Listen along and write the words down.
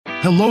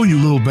Hello,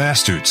 you little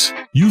bastards.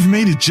 You've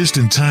made it just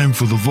in time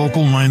for the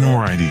Vocal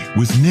Minority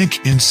with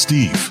Nick and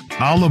Steve,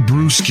 a la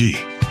Brewski.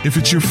 If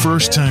it's your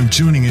first time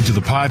tuning into the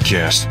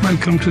podcast,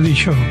 welcome to the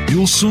show.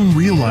 You'll soon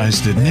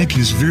realize that Nick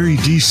is very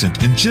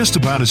decent and just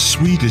about as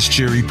sweet as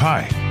cherry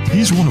pie.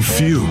 He's one of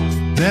few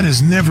that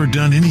has never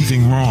done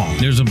anything wrong.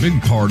 There's a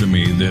big part of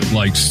me that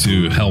likes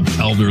to help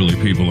elderly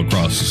people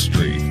across the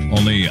street.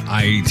 Only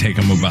I take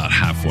them about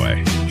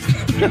halfway.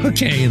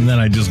 Okay, and then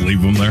I just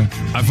leave them there.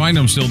 I find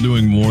I'm still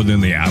doing more than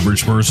the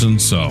average person,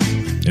 so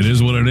it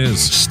is what it is.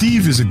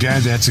 Steve is a guy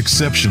that's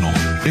exceptional,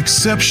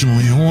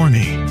 exceptionally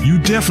horny. You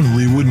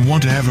definitely wouldn't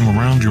want to have him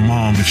around your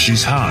mom if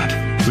she's hot,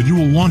 but you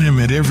will want him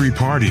at every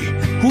party.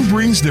 Who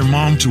brings their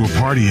mom to a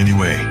party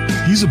anyway?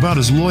 He's about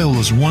as loyal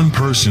as one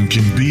person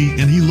can be,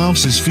 and he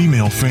loves his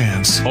female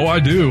fans. Oh, I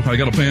do. I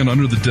got a fan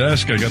under the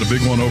desk. I got a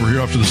big one over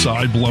here off to the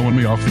side blowing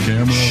me off the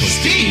camera.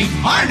 Steve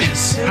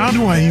Harness! How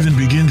do I even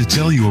begin to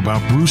tell you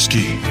about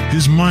Brewski?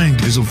 His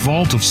mind is a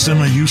vault of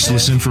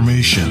semi-useless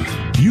information.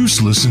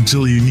 Useless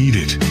until you need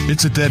it.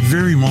 It's at that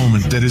very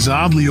moment that his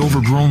oddly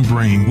overgrown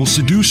brain will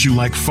seduce you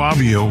like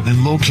Fabio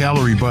and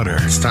low-calorie butter.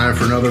 It's time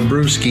for another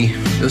brewski.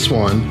 This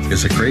one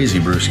is a crazy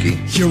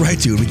brewski. You're right,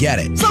 dude. We get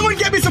it. Someone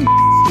get me some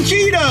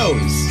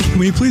Cheetos! Can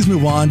we please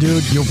move on,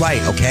 dude? You're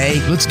right,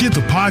 okay? Let's get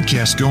the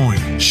podcast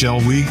going, shall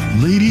we?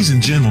 Ladies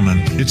and gentlemen,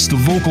 it's the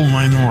Vocal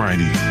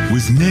Minority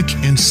with Nick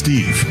and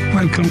Steve.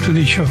 Welcome to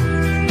the show.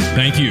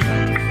 Thank you.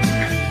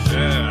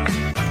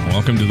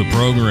 Welcome to the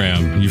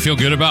program. You feel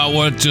good about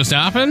what just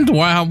happened?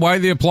 Why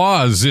the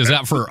applause? Is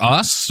that for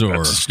us or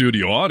that's a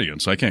studio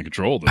audience? I can't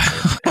control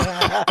this.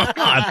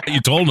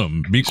 You told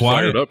them be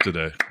quiet. Fired up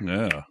today.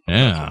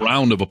 Yeah. A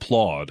round of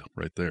applaud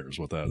right there is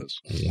what that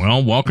is.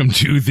 Well, welcome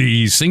to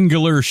the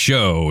singular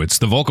show. It's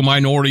the Vocal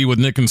Minority with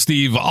Nick and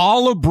Steve, a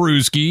la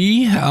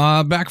Brewski,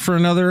 back for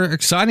another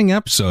exciting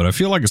episode. I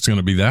feel like it's going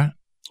to be that.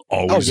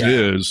 Always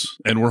is.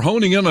 And we're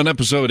honing in on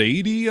episode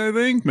 80, I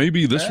think.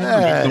 Maybe this one,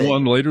 or the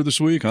one later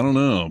this week. I don't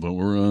know, but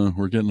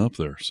we're getting up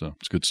there, so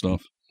it's good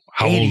stuff.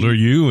 How old are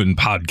you in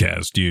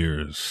podcast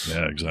years?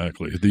 Yeah,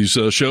 exactly. These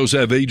shows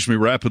have aged me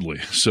rapidly.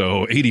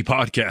 So 80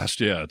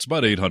 podcasts, it's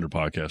about 800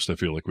 podcasts I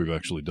feel like we've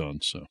actually done.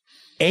 So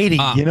 80,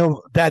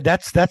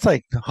 that's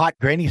like hot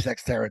granny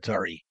sex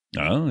territory.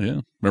 Oh,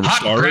 yeah. Remember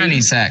hot Star granny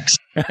 80? sex.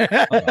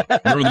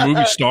 Remember the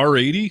movie Star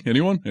 80?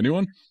 Anyone?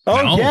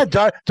 Oh, No. yeah,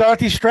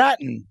 Dorothy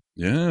Stratton.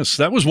 Yes,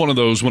 that was one of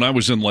those when I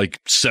was in like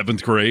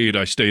 7th grade.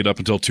 I stayed up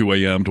until 2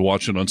 a.m. to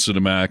watch it on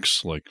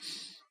Cinemax. Like,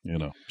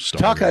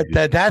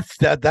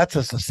 That's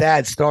a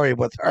sad story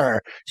with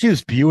her. She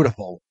was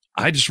beautiful.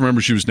 I just remember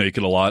she was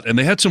naked a lot, and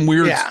they had some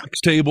weird sex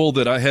table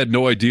that I had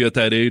no idea at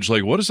that age.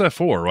 Like, what is that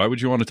for? Why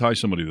would you want to tie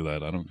somebody to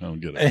that? I don't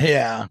get it.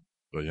 Yeah.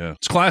 But yeah,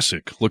 it's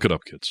classic. Look it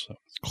up, kids.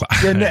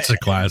 It's a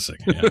classic.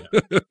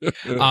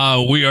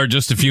 Yeah. We are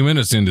just a few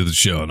minutes into the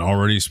show, and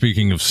already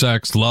speaking of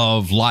sex,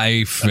 love,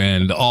 life,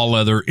 and all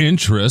other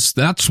interests.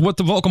 That's what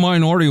the Vocal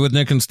Minority with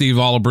Nick and Steve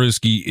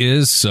Olabrewski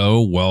is.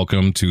 So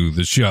welcome to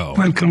the show.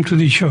 Welcome to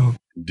the show.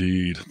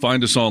 Indeed.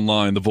 Find us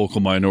online,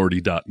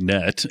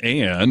 thevocalminority.net,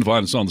 and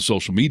find us on the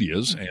social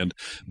medias, and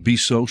be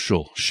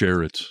social.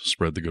 Share it.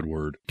 Spread the good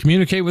word.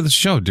 Communicate with the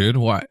show, dude.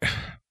 Why?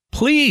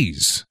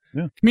 Please.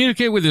 Yeah.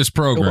 Communicate with this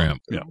program.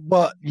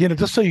 Well,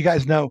 just so you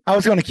guys know, I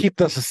was going to keep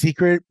this a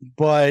secret,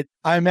 but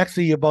I'm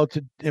actually about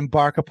to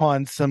embark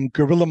upon some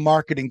guerrilla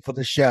marketing for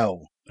the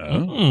show.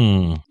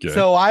 Oh, okay.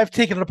 So I've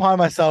taken it upon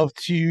myself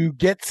to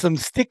get some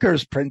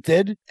stickers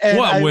printed.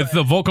 And with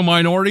the Vocal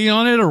Minority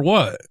on it, or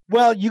what?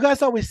 Well, you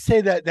guys always say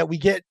that we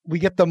get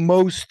the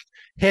most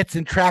hits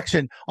and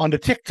traction on the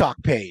TikTok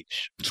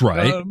page. That's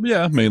right.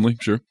 Yeah, mainly,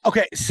 sure.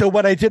 Okay, so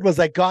what I did was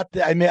I got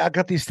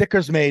these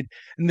stickers made,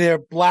 and they're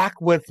black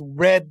with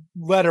red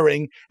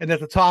lettering, and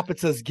at the top it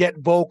says "Get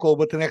Vocal"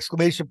 with an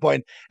exclamation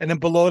point, and then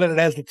below that it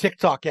has the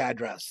TikTok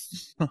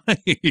address.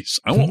 Nice.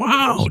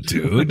 Wow,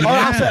 dude.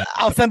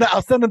 I'll send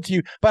them to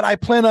you, but I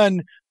plan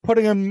on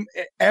putting them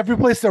every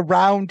place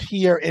around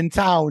here in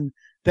town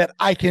that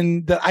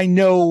I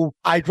know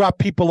I drop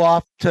people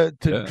off to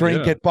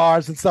drink at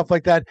bars and stuff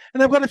like that.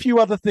 And I've got a few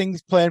other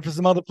things planned for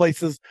some other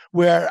places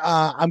where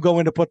I'm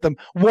going to put them.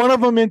 One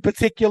of them in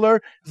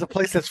particular is a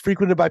place that's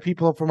frequented by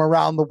people from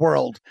around the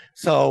world.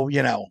 So,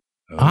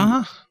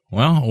 Well,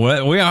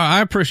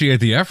 I appreciate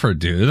the effort,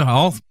 dude.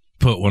 I'll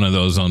put one of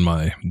those on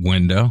my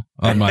window,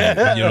 on my,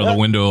 the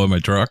window of my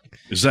truck.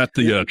 Is that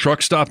the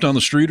truck stop down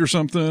the street or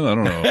something? I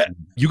don't know.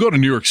 You go to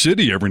New York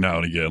City every now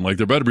and again. Like,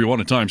 there better be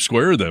one in Times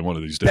Square then one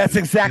of these days. That's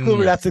exactly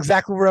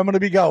where I'm going to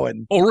be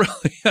going. Oh,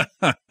 really?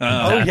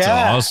 That's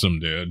awesome,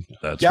 dude.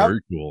 That's very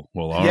cool.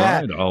 Well, all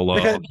right.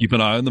 I'll keep an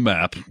eye on the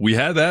map. We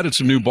had added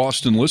some new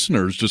Boston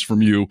listeners just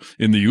from you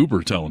in the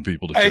Uber telling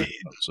people to check it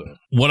out. So.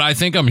 What I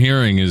think I'm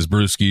hearing is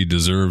Brewski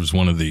deserves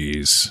one of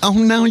these. Oh,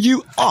 now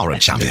you are a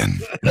champion.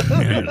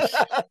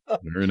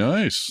 Very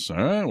nice.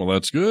 All right. Well,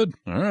 that's good.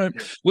 All right.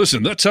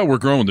 Listen, that's how we're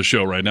growing the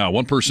show right now,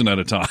 one person at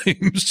a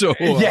time. So,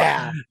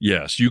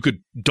 yes, you could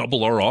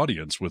double our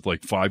audience with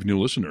like 5 new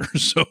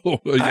listeners. So,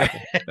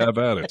 have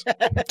at it.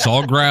 It's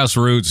all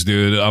grassroots,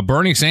 dude.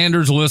 Bernie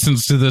Sanders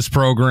listens to this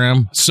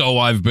program, so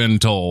I've been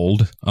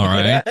told. All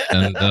right.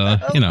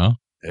 And,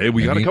 Hey,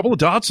 we got a couple of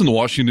dots in the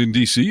Washington,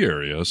 D.C.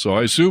 area, so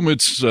I assume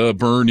it's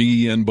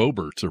Bernie and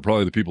Boebert. They're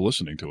probably the people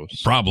listening to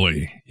us.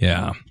 Probably,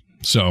 yeah.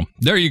 So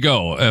there you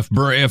go. If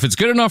it's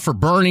good enough for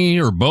Bernie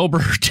or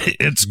Boebert,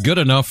 it's good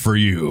enough for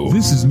you.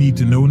 This is Need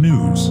to Know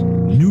News.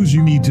 News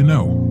you need to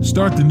know.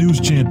 Start the news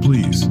chant,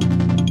 please.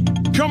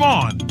 Come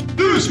on!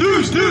 News,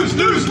 news, news,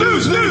 news,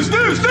 news, news,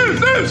 news, news,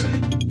 news!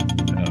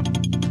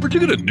 Where'd you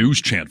get a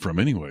news chant from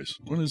anyways?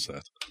 What is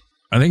that?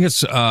 I think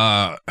it's,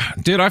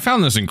 dude, I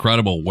found this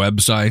incredible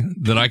website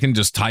that I can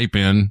just type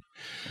in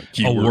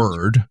a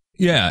word.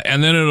 Yeah.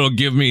 And then it'll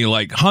give me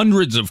like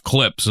hundreds of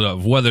clips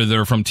of whether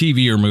they're from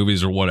TV or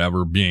movies or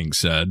whatever being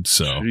said.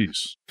 So,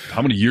 jeez,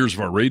 how many years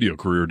of our radio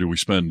career do we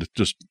spend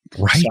just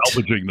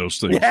salvaging those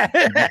things?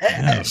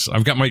 Yes.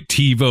 I've got my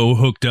TiVo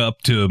hooked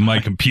up to my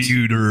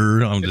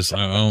computer. I'm just,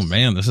 oh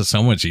man, this is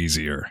so much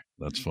easier.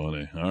 That's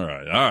funny. All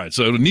right.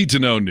 So need to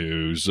know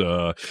news.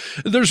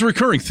 There's a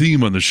recurring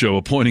theme on the show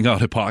of pointing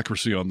out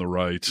hypocrisy on the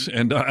right.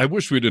 And I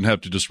wish we didn't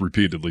have to just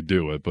repeatedly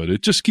do it, but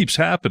it just keeps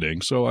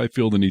happening. So I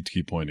feel the need to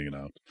keep pointing it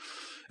out.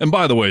 And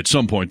by the way, at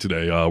some point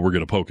today, we're going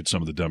to poke at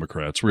some of the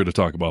Democrats. We're going to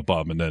talk about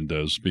Bob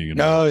Menendez being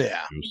too,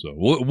 so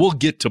we'll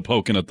get to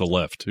poking at the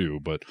left too.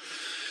 But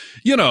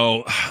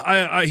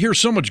I hear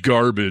so much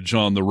garbage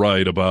on the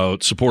right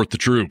about support the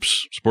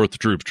troops,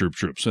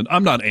 troops. And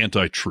I'm not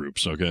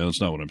anti-troops. Okay, that's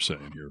not what I'm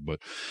saying here. But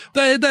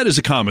that is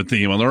a common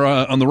theme on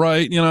the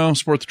right.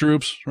 Support the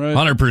troops, right?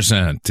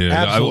 100%, dude.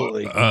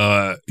 Absolutely.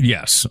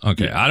 Yes.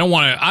 Okay. Yeah. I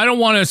don't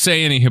want to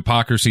say any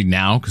hypocrisy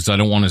now because I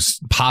don't want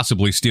to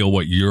possibly steal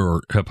what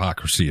your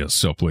hypocrisy is.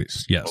 So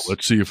please, yes. Well,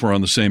 let's see if we're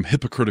on the same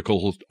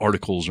hypocritical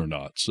articles or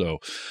not. So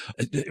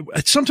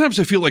sometimes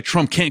I feel like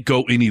Trump can't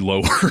go any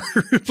lower,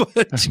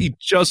 but he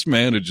just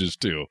manages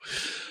to.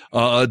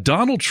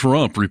 Donald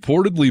Trump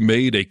reportedly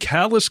made a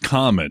callous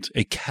comment.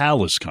 I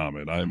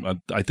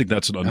think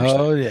that's an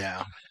understatement. Oh,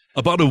 yeah.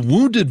 About a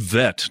wounded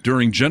vet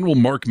during General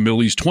Mark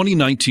Milley's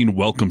 2019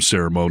 welcome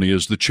ceremony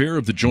as the chair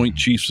of the Joint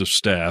Chiefs of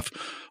Staff.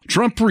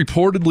 Trump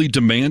reportedly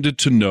demanded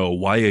to know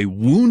why a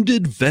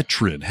wounded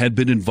veteran had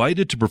been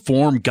invited to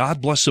perform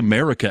God Bless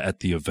America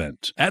at the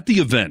event. At the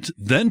event,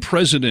 then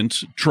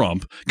President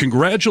Trump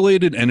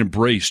congratulated and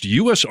embraced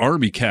U.S.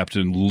 Army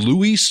Captain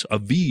Luis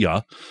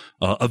Avila,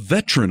 a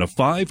veteran of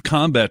 5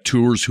 combat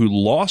tours who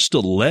lost a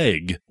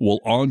leg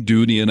while on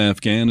duty in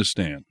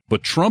Afghanistan.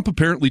 But Trump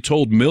apparently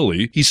told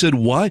Milley, he said,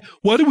 why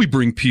do we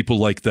bring people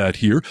like that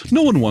here?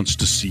 No one wants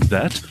to see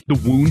that. The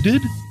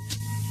wounded?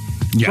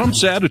 Yeah.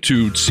 Trump's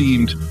attitude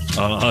seemed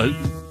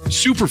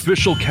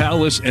superficial,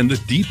 callous, and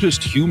the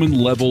deepest human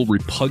level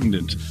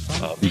repugnant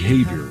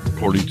behavior,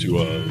 according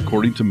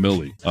to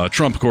Milley.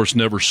 Trump, of course,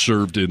 never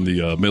served in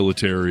the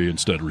military,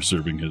 instead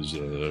receiving his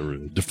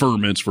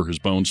deferments for his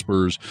bone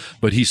spurs.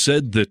 But he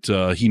said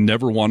that he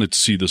never wanted to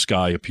see this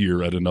guy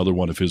appear at another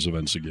one of his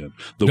events again.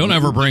 Don't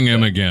ever bring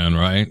him again,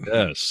 right?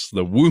 Yes.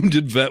 The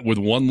wounded vet with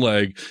one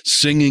leg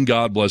singing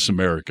God Bless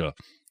America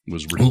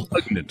was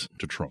repugnant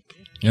to Trump.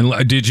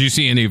 And did you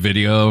see any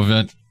video of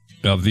it,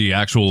 of the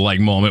actual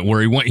moment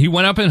where he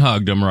went up and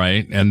hugged him,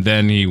 right? And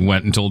then he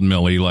went and told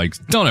Milley,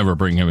 don't ever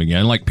bring him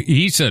again. Like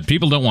he said,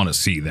 people don't want to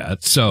see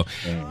that. So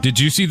did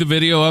you see the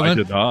video of it? I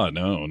did not.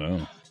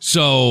 No.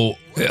 So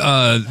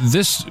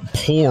this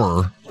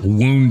poor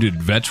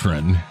wounded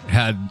veteran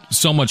had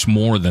so much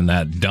more than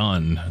that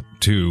done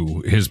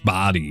to his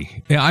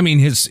body. I mean,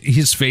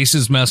 his face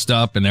is messed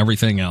up and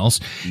everything else.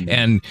 Mm-hmm.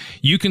 And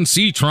you can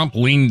see Trump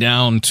lean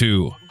down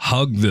to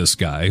hug this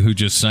guy who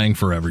just sang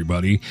for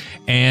everybody.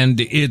 And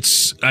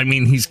it's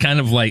kind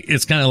of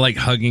like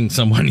hugging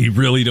someone you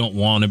really don't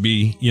want to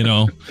be,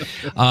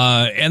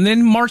 and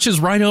then marches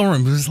right over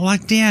him. It's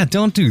like, yeah,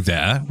 don't do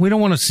that. We don't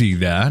want to see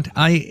that.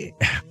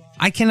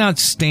 I cannot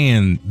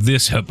stand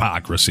this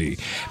hypocrisy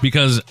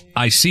because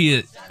I see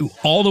it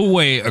all the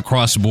way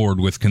across the board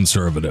with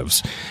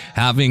conservatives.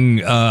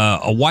 Having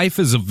a wife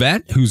as a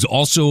vet who's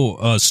also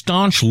a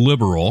staunch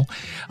liberal,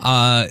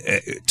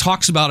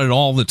 talks about it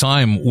all the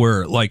time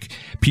where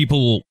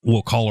people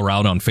will call her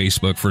out on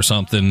Facebook for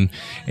something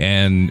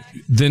and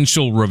then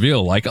she'll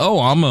reveal oh,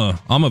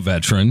 I'm a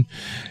veteran.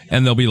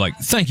 And they'll be like,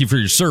 thank you for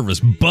your service,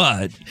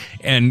 but,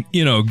 and,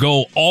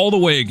 go all the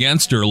way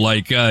against her,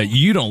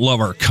 you don't love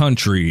our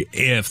country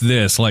if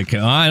this,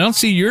 I don't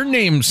see your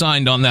name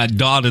signed on that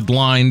dotted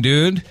line,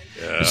 dude.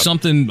 Yeah. It's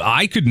something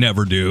I could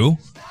never do.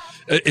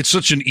 It's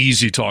such an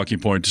easy talking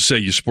point to say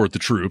you support the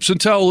troops and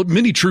tell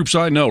many troops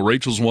I know.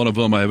 Rachel's one of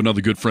them. I have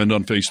another good friend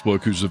on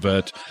Facebook who's a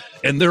vet,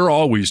 and they're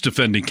always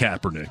defending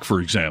Kaepernick, for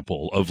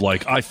example, of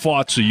I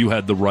fought so you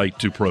had the right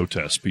to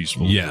protest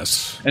peacefully.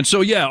 Yes. And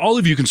so, yeah, all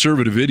of you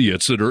conservative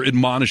idiots that are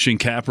admonishing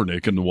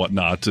Kaepernick and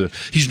whatnot,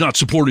 he's not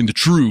supporting the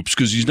troops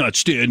because he's not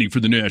standing for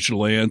the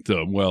national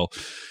anthem. Well,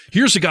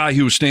 Here's a guy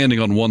who was standing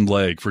on one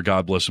leg for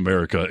God Bless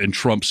America, and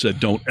Trump said,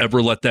 "Don't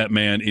ever let that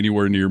man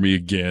anywhere near me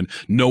again.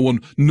 No one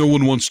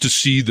wants to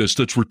see this.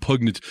 That's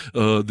repugnant.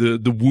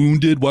 The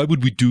wounded. Why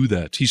would we do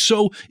that?" He's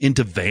so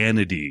into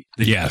vanity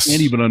that you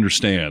can't even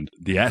understand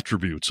the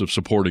attributes of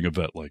supporting a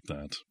vet like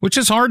that. Which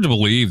is hard to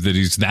believe that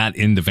he's that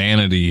into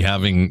vanity,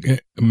 having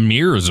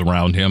mirrors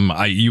around him.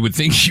 You would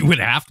think you would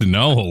have to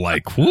know,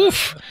 like,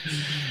 woof.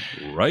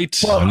 Right?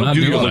 Well,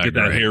 you look at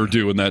that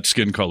hairdo and that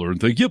skin color and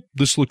think, "Yep,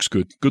 this looks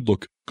good. Good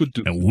look. Good."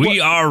 And we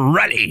are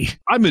ready.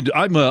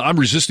 I'm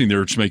resisting the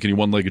urge to make any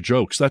one-legged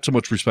jokes. That's how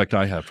much respect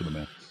I have for the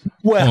man.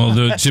 Well,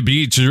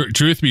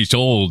 truth be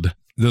told,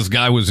 this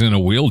guy was in a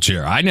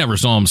wheelchair. I never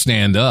saw him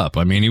stand up.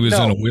 I mean, he was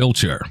in a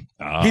wheelchair.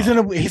 He's in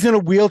a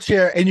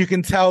wheelchair, and you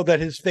can tell that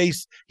his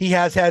face, he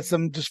has had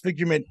some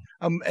disfigurement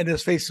in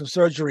his face, some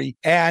surgery,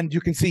 and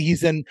you can see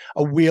he's in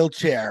a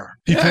wheelchair.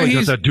 He probably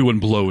got that doing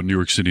blow in New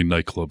York City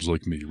nightclubs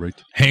like me, right?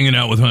 Hanging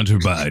out with Hunter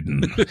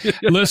Biden.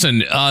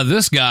 Listen,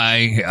 this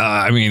guy,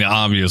 I mean,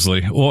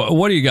 obviously,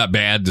 what do you got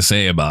bad to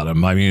say about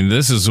him? I mean,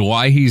 this is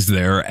why he's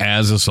there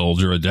as a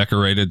soldier, a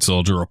decorated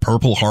soldier, a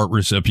Purple Heart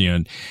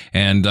recipient,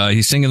 and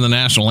he's singing the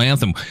national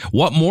anthem.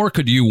 What more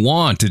could you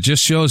want? It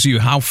just shows you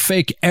how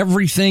fake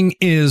everything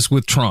is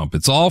with Trump.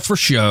 It's all for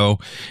show.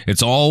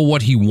 It's all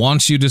what he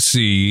wants you to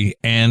see,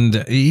 and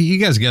you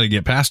guys got to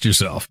get past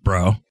yourself,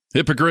 bro.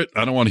 Hypocrite.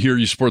 I don't want to hear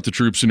you support the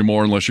troops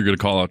anymore unless you're going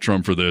to call out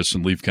Trump for this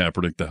and leave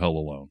Kaepernick the hell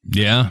alone.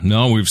 Yeah,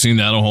 no, we've seen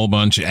that a whole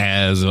bunch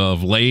as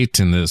of late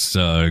in this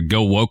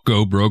go woke,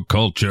 go broke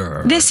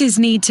culture. This is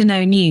Need to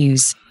Know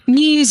News.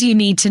 News you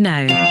need to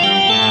know.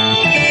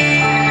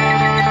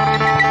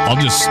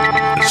 I'll just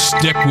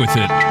stick with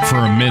it for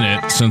a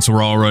minute since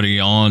we're already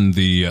on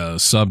the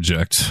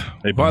subject.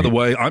 Hey, by the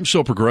way, I'm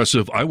so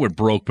progressive, I went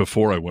broke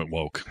before I went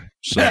woke.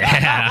 So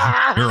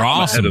you're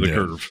awesome. Ahead of the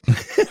curve.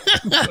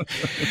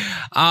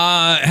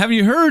 Have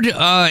you heard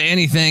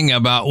anything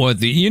about what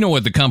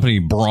the company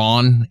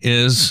Braun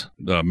is?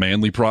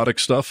 Manly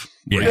product stuff?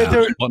 Yeah,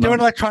 they're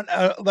an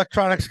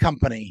electronics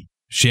company.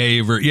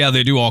 Shaver. Yeah,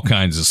 they do all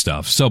kinds of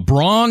stuff. So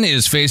Braun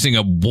is facing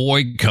a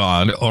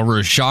boycott over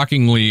a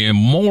shockingly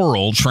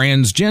immoral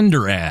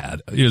transgender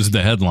ad, is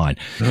the headline.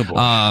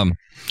 Oh,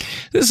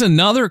 this is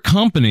another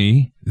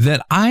company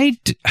that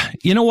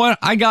you know what?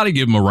 I got to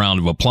give them a round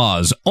of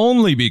applause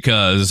only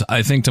because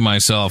I think to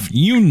myself,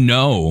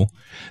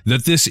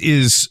 that this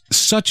is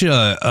such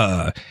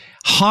a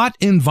hot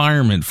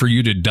environment for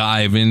you to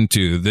dive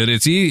into, that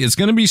it's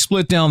going to be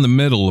split down the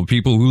middle of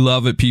people who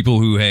love it, people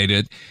who hate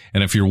it.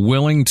 And if you're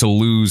willing to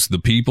lose the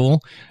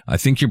people, I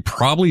think you're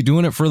probably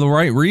doing it for the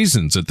right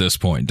reasons at this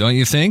point, don't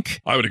you think?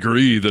 I would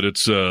agree that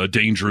it's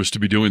dangerous to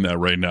be doing that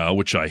right now,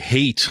 which I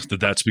hate that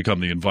that's become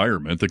the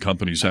environment. The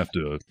companies have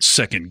to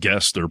second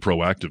guess their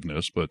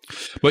proactiveness.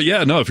 But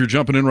yeah, no, if you're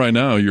jumping in right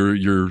now,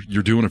 you're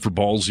doing it for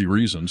ballsy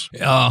reasons.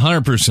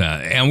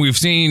 100%. And we've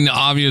seen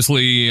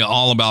obviously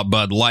all about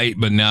Bud Light,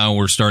 but now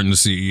we're starting to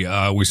see,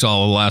 we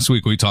saw last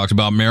week, we talked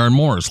about Maren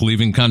Morris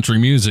leaving country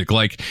music.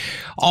 Like,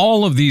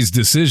 all of these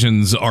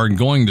decisions are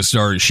going to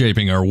start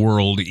shaping our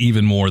world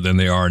even more than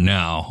they are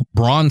now.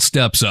 Braun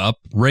steps up,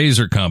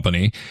 razor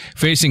company,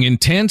 facing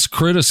intense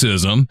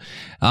criticism,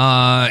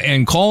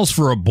 and calls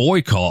for a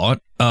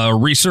boycott.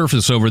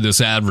 Resurface over this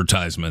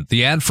advertisement.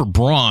 The ad for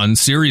Braun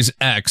Series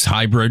X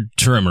hybrid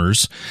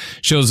trimmers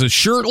shows a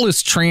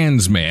shirtless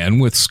trans man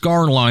with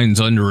scar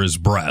lines under his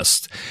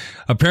breast,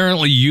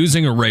 apparently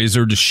using a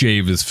razor to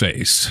shave his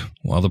face.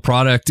 While the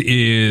product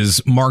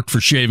is marked for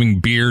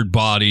shaving beard,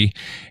 body,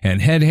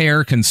 and head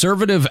hair,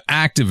 conservative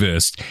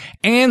activists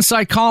and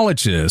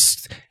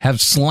psychologists have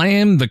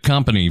slammed the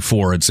company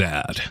for its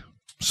ad.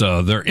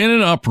 So they're in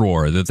an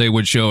uproar that they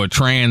would show a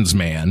trans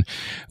man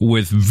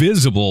with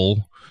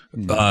visible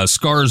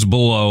scars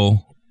below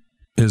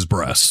his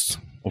breast.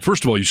 Well,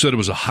 first of all, you said it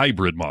was a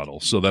hybrid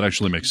model, so that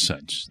actually makes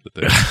sense. That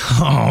they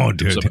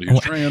dude. Somebody who's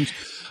trans.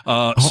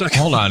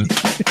 Hold on.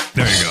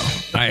 There you go.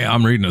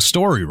 I'm reading a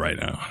story right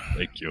now.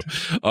 Thank you.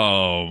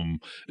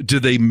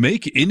 Did they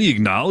make any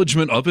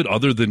acknowledgement of it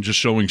other than just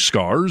showing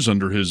scars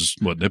under his,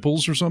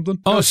 nipples or something?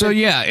 Oh, so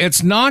yeah,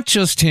 it's not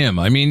just him.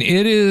 I mean,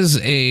 it is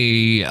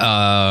this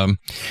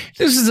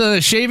is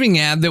a shaving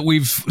ad that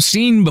we've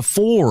seen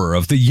before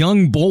of the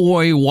young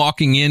boy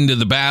walking into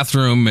the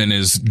bathroom and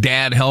his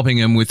dad helping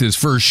him with his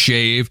first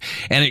shave.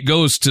 And it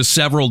goes to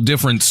several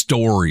different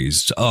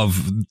stories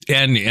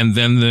and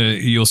then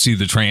you'll see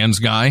the trans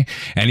guy,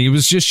 and he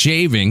was just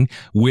shaving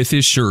with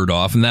his shirt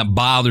off, and that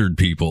bothered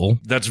people.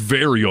 That's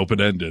very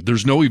open-ended.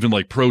 There's no even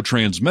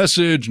pro-trans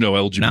message, no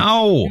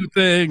LGBT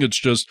thing. It's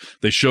just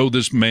they show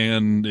this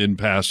man in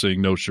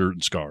passing, no shirt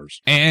and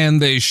scars. And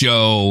they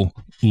show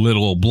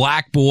little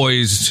black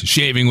boys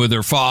shaving with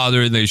their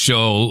father. They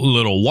show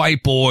little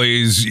white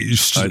boys,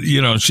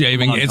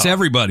 shaving. It's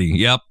everybody.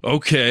 Yep.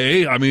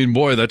 Okay. I mean,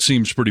 boy, that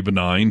seems pretty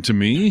benign to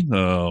me.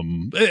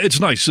 It's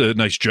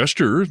nice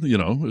gesture,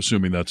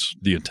 assuming that's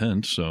the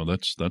intent. So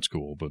that's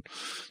cool. But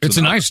it's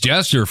a nice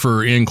gesture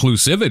for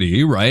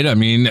inclusivity, right? I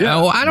mean,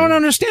 I don't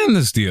understand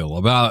this deal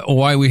about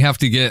why we have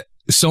to get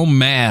so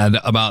mad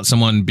about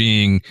someone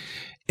being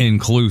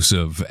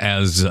inclusive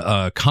as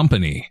a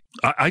company.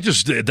 I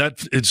just,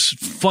 that it's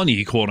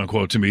funny, quote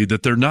unquote, to me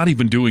that they're not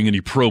even doing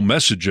any pro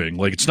messaging.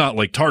 Like, it's not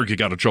like Target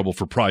got in trouble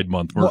for Pride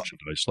Month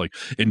merchandise, like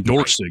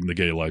endorsing the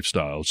gay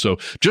lifestyle. So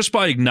just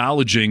by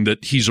acknowledging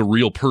that he's a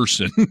real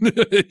person,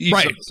 he's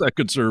upset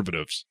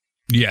conservatives.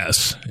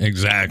 Yes,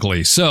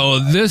 exactly. So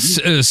this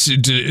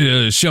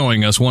is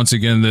showing us once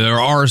again there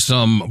are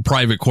some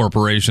private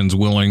corporations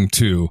willing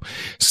to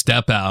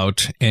step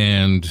out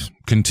and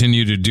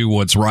continue to do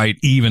what's right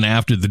even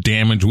after the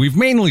damage we've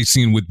mainly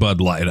seen with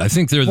Bud Light. I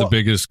think they're the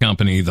biggest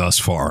company thus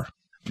far.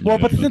 Well,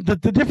 but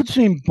the difference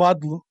between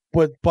Bud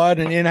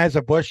and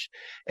Anheuser-Busch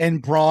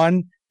and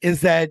Braun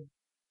is that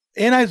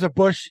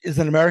Anheuser-Busch is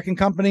an American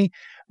company,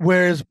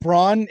 whereas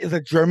Braun is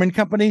a German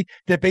company.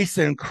 They're based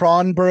in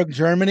Kronberg,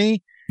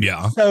 Germany.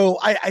 Yeah. So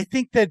I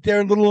think that they're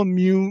a little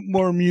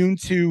more immune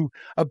to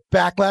a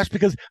backlash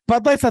because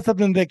Bud Light's not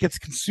something that gets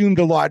consumed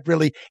a lot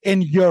really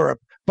in Europe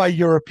by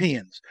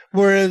Europeans.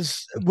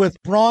 Whereas with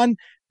Braun,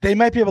 they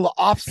might be able to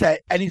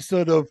offset any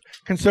sort of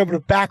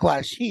conservative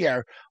backlash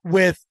here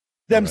with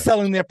them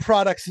selling their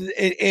products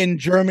in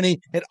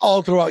Germany and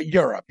all throughout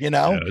Europe, you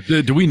know?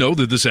 Yeah. Do we know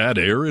that this ad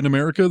air in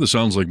America? This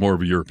sounds like more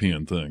of a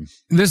European thing.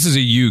 This is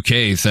a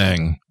UK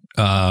thing.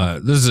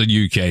 This is a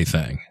UK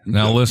thing.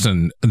 Now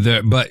listen,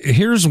 but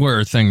here's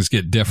where things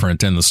get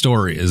different in the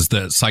story is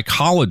that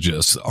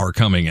psychologists are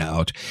coming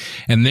out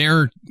and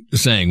they're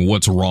saying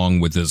what's wrong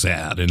with this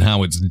ad and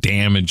how it's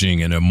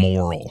damaging and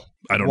immoral.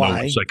 I don't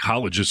know.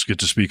 Psychologists get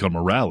to speak on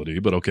morality,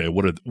 but okay,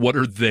 what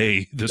are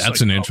they?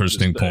 That's an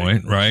interesting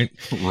point, right?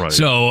 Right.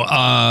 So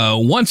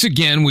once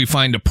again, we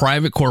find a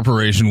private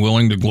corporation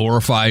willing to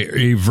glorify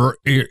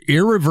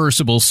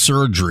irreversible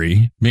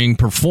surgery being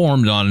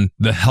performed on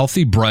the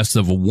healthy breast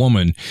of a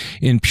woman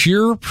in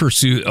pure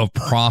pursuit of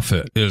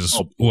profit is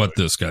what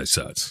this guy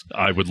says.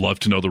 I would love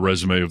to know the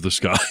resume of this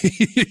guy.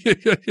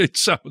 It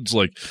sounds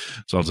like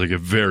a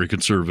very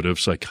conservative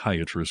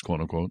psychiatrist,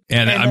 quote unquote.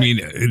 And I mean,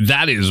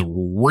 that is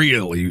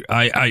really,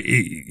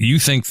 you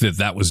think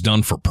that was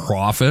done for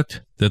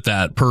profit?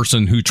 That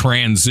person who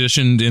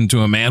transitioned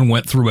into a man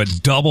went through a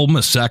double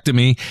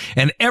mastectomy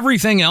and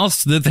everything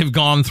else that they've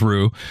gone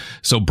through,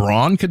 so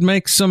Braun could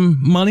make some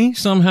money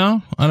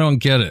somehow? I don't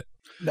get it.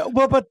 No,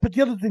 well, but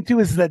the other thing too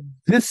is that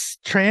this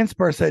trans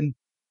person,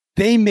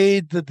 they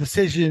made the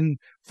decision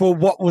for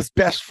what was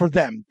best for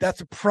them. That's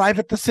a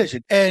private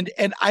decision. And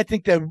I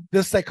think that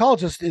this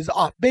psychologist is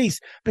off base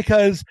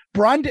because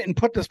Braun didn't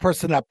put this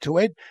person up to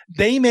it.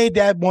 They made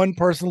that one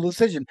personal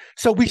decision.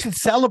 So we should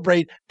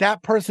celebrate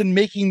that person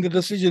making the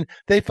decision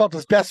they felt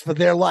was best for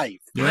their life.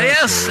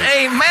 Yes,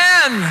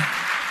 amen.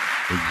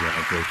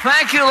 Exactly.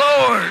 Thank you,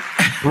 Lord.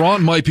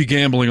 Braun might be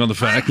gambling on the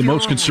fact that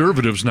most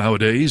conservatives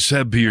nowadays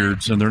have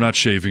beards and they're not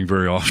shaving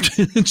very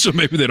often, so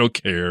maybe they don't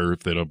care if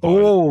they don't buy the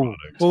well,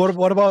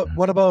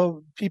 what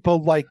about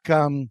people like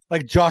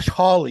Josh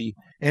Hawley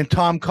and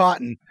Tom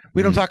Cotton?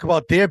 We don't talk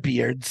about their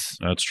beards.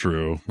 That's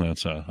true.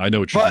 That's I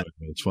know what you're saying.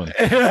 It's funny.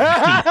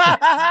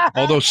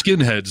 Although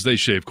skinheads, they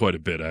shave quite a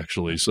bit,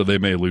 actually, so they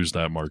may lose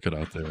that market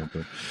out there.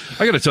 But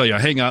I got to tell you, I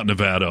hang out in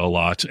Nevada a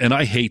lot, and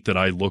I hate that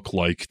I look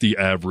like the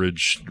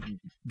average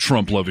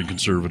Trump-loving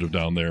conservative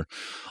down there.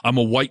 I'm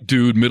a white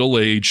dude,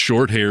 middle-aged,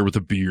 short hair with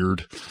a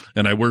beard,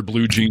 and I wear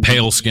blue jeans.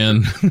 Pale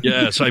skin.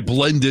 Yes, I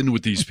blend in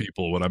with these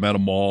people when I'm at a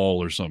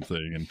mall or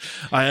something, and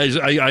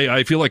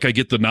I feel like I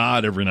get the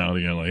nod every now and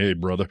again, like, "Hey,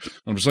 brother."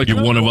 I'm just like,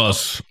 "You're one of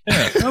us."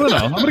 Yeah, I don't know.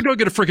 I'm gonna go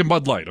get a freaking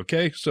Bud Light,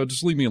 okay? So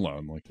just leave me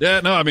alone. Like, yeah,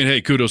 no, I mean,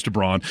 hey, kudos to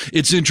Braun.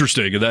 It's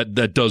interesting, and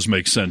that does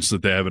make sense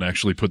that they haven't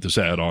actually put this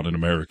ad on in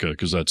America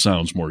because that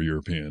sounds more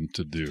European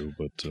to do.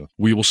 But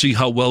we will see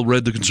how well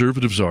read the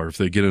conservatives are if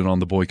they get in on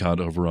the boycott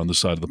over on the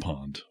side of the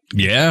pond.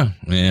 Yeah,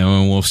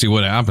 we'll see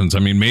what happens. I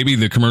mean, maybe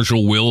the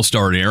commercial will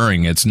start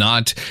airing. It's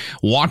not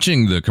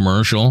watching the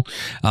commercial.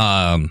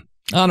 I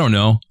don't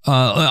know.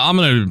 I'm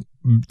going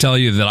to tell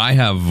you that I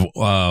have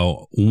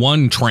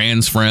one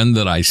trans friend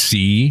that I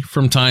see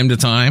from time to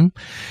time.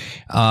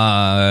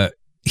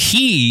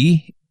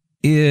 He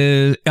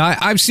is,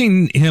 I've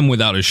seen him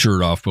without his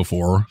shirt off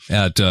before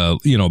at,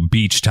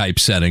 beach type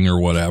setting or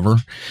whatever.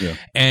 Yeah.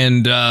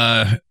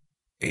 And,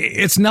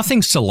 it's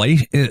nothing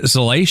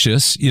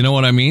salacious, you know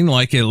what I mean?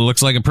 Like, it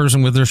looks like a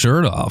person with their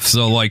shirt off.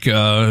 So, like,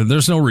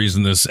 there's no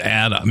reason this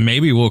ad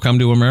maybe will come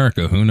to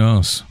America. Who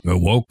knows? It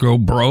won't go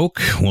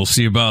broke. We'll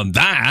see about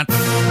that.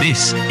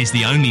 This is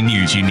the only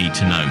news you need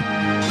to know.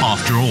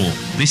 After all,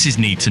 this is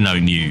Need to Know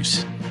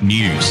News.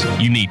 News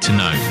you need to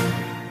know.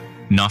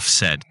 Enough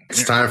said.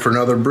 It's time for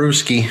another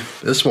brewski.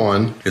 This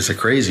one is a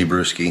crazy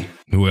brewski.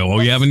 Well,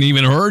 we haven't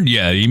even heard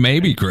yet. He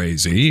may be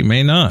crazy. He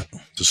may not.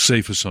 It's a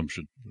safe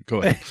assumption.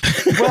 Go ahead.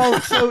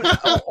 Well, so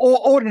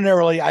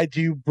ordinarily I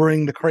do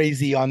bring the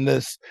crazy on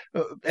this,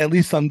 at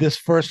least on this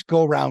first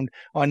go round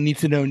on Need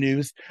to Know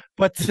News.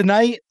 But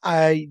tonight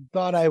I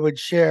thought I would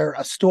share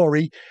a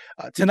story.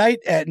 Tonight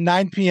at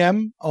 9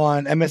 p.m.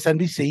 on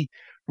MSNBC,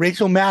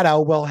 Rachel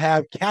Maddow will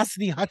have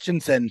Cassidy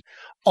Hutchinson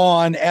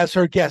on as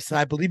her guest, and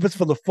I believe it's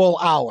for the full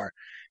hour.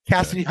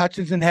 Cassidy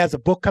Hutchinson has a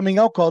book coming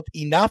out called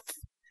Enough,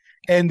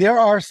 And there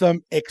are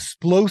some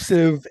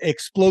explosive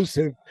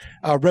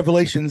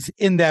revelations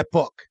in that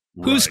book.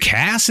 Who's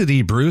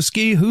Cassidy,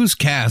 Brewski? Who's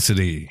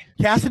Cassidy?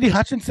 Cassidy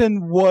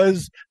Hutchinson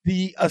was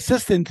the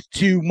assistant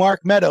to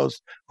Mark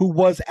Meadows, who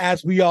was,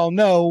 as we all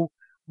know,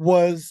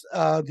 was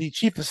the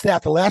chief of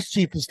staff, the last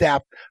chief of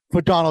staff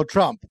for Donald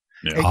Trump.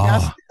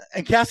 Yeah.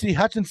 And Cassidy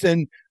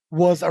Hutchinson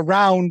was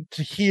around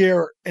to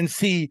hear and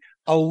see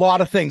a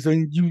lot of things. I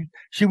mean,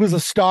 she was a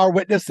star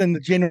witness in the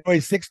January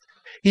 6th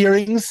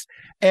hearings.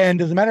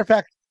 And as a matter of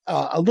fact,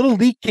 a little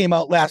leak came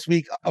out last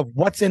week of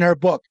what's in her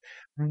book.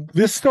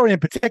 This story in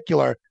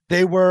particular,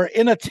 they were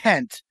in a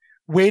tent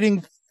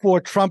waiting for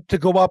Trump to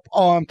go up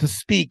to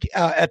speak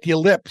at the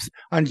Ellipse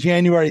on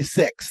January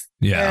 6th.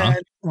 Yeah.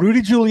 And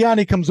Rudy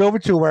Giuliani comes over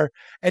to her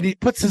and he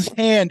puts his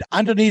hand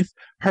underneath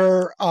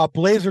her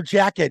blazer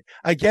jacket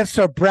against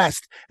her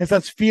breast and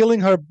starts feeling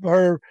her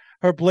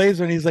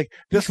blazer. And he's like,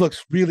 "This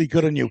looks really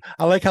good on you.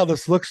 I like how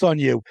this looks on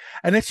you."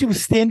 And then she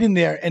was standing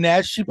there. And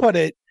as she put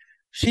it,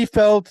 she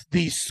felt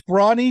the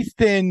scrawny,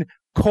 thin,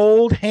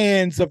 cold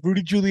hands of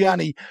Rudy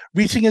Giuliani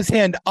reaching his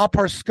hand up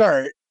her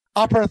skirt,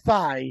 up her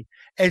thigh,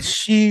 as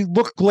she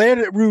glared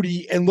at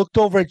Rudy and looked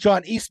over at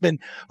John Eastman,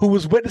 who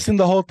was witnessing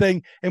the whole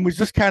thing and was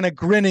just kind of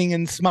grinning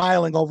and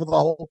smiling over the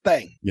whole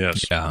thing.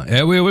 Yes. Yeah.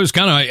 It was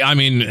kind of, I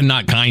mean,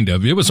 not kind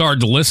of, it was hard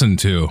to listen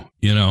to,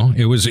 you know,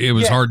 it was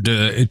hard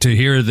to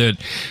hear that.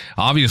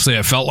 Obviously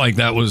I felt like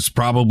that was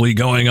probably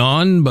going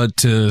on, but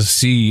to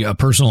see a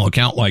personal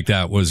account like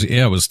that was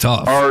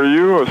tough. Are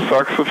you a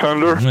sex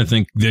offender? I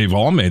think they've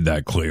all made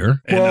that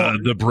clear.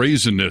 And the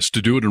brazenness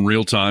to do it in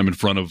real time in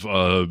front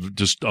of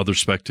just other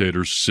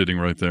spectators sitting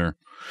right there.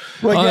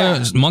 Well,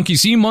 yeah. Monkey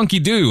see, monkey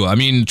do. I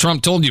mean,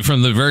 Trump told you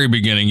from the very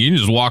beginning, you can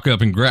just walk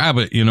up and grab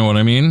it. You know what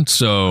I mean?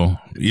 So,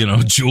 you know,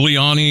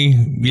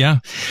 Giuliani. Yeah.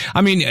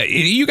 I mean,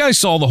 you guys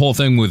saw the whole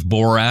thing with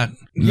Borat.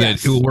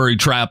 Yes. Where he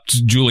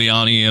trapped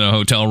Giuliani in a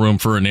hotel room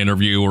for an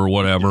interview or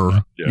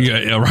whatever.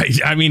 Yeah, right.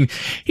 I mean,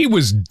 he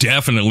was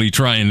definitely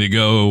trying to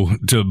go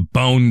to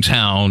Bone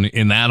Town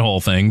in that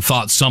whole thing.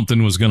 Thought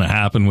something was going to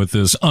happen with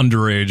this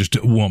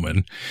underage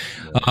woman.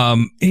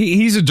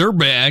 He's a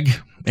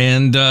dirtbag.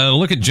 And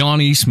look at John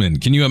Eastman.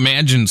 Can you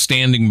imagine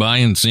standing by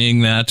and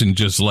seeing that and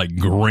just like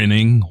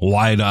grinning,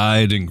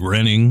 wide-eyed and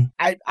grinning?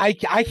 I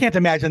can't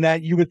imagine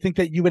that. You would think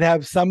that you would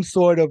have some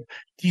sort of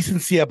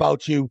decency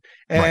about you,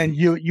 and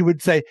right. you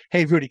would say,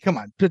 "Hey, Rudy, come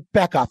on,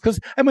 back off." Because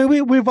I mean,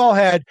 we've all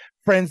had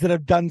friends that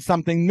have done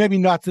something, maybe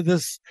not to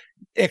this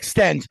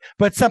extent,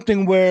 but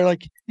something where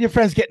like your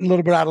friend's getting a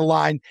little bit out of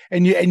line,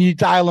 and you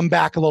dial them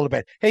back a little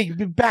bit. Hey,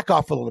 back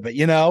off a little bit,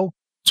 you know.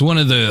 It's one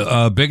of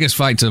the biggest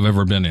fights I've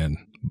ever been in.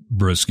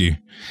 Brisky.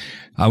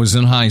 I was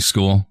in high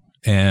school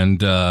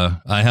and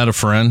I had a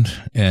friend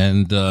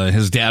and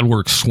his dad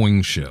worked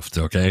swing shift.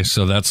 Okay.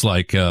 So that's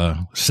like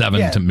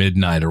 7 to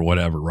midnight or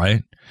whatever,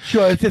 right?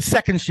 Sure. It's a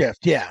second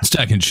shift. Yeah.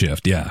 Second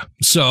shift. Yeah.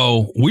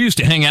 So we used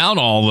to hang out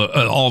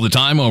all the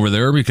time over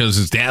there because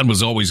his dad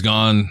was always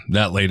gone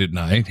that late at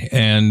night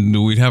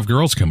and we'd have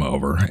girls come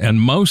over. And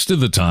most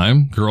of the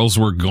time girls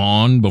were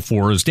gone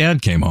before his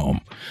dad came home.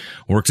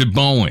 Worked at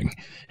Boeing.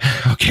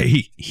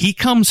 Okay, he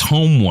comes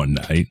home one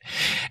night,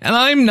 and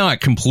I'm not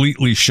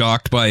completely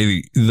shocked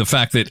by the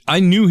fact that I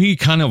knew he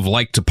kind of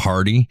liked to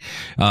party.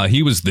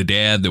 He was the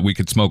dad that we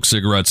could smoke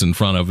cigarettes in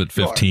front of at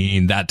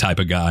 15, that type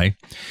of guy.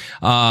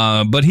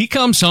 But he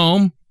comes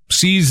home,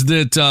 sees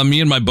that me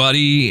and my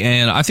buddy,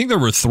 and I think there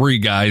were 3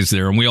 guys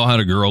there, and we all had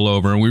a girl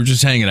over, and we were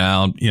just hanging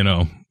out, you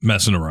know,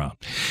 messing around.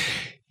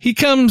 He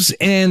comes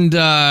and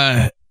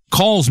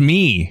calls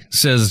me,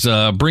 says,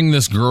 bring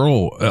this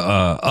girl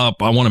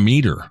up. I want to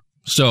meet her.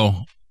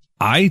 So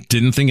I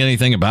didn't think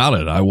anything about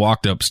it. I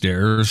walked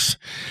upstairs,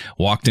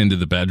 walked into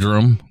the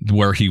bedroom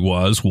where he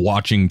was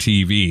watching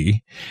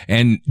TV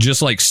and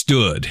just like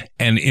stood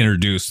and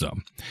introduced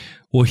them.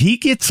 Well, he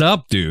gets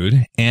up,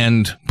 dude,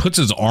 and puts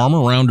his arm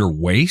around her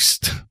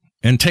waist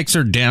and takes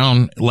her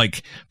down,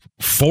 like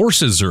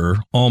forces her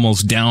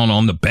almost down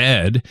on the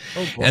bed.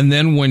 And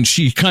then when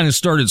she kind of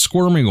started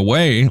squirming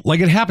away, like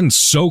it happened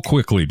so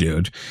quickly,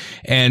 dude.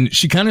 And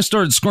she kind of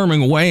started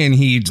squirming away and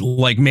he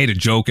like made a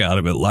joke out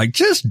of it. Like,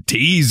 just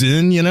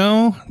teasing, you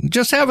know,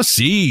 just have a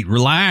seat,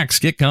 relax,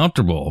 get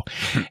comfortable.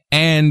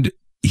 And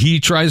he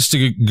tries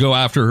to go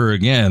after her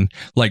again,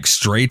 like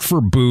straight for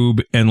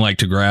boob and like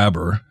to grab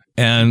her.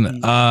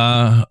 And,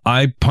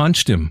 I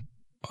punched him.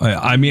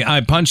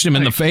 I punched him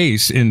in the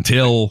face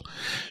until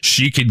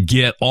she could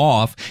get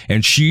off,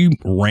 and she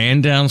ran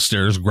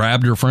downstairs,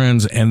 grabbed her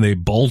friends, and they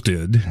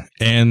bolted.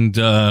 And,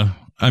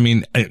 I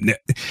mean,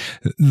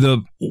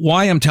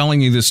 why I'm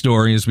telling you this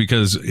story is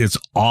because it's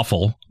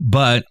awful,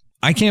 but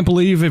I can't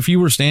believe if you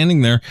were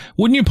standing there,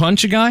 wouldn't you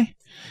punch a guy?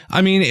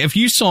 I mean, if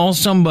you saw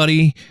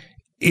somebody,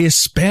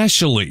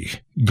 especially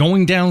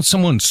going down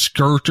someone's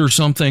skirt or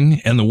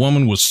something, and the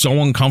woman was so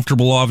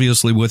uncomfortable,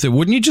 obviously, with it,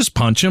 wouldn't you just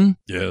punch him?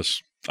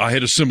 Yes. I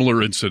had a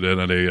similar incident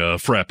at a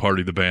frat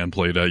party the band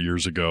played at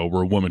years ago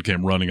where a woman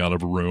came running out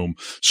of a room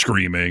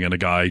screaming and a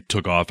guy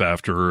took off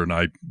after her and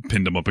I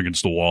pinned him up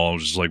against the wall. I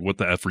was just like, what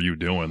the F are you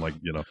doing? Like,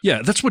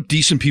 yeah, that's what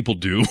decent people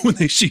do when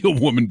they see a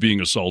woman being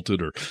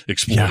assaulted or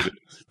exploited. Yeah.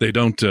 They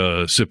don't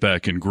sit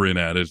back and grin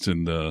at it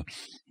and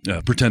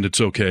pretend it's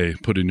okay,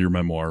 put in your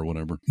memoir or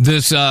whatever.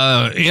 This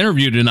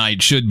interview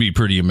tonight should be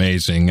pretty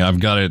amazing.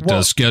 I've got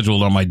it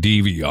scheduled on my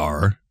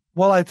DVR.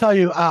 Well, I tell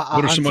you, what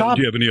are some?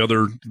 Do you have any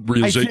other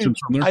realizations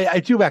from there? I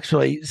do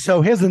actually.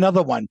 So here's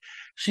another one.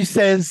 She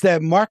says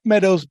that Mark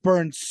Meadows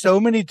burned so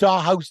many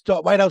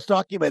White House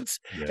documents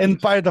and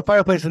fired the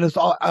fireplace in his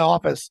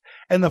office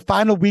in the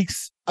final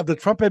weeks of the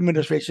Trump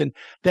administration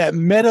that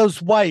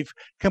Meadows' wife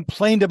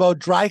complained about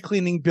dry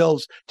cleaning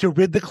bills to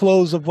rid the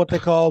clothes of what they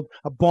called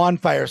a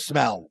bonfire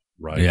smell.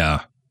 Right.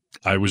 Yeah.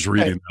 I was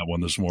reading that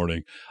one this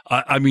morning.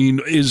 I mean,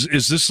 is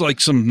this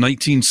like some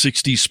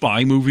 1960s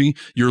spy movie?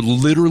 You're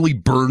literally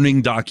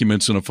burning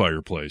documents in a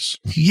fireplace.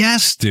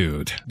 Yes,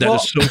 dude. That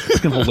is so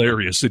fucking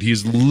hilarious that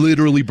he's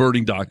literally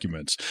burning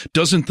documents.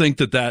 Doesn't think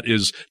that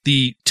is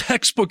the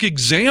textbook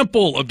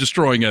example of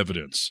destroying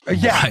evidence.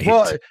 Yeah. Right.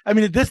 Well, I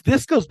mean,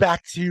 this goes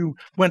back to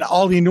when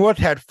Ollie North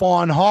had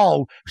Fawn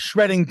Hall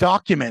shredding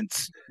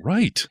documents.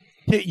 Right.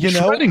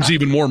 Shredding's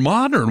even more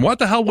modern. What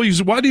the hell?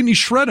 Why didn't he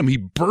shred them? He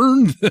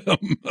burned them.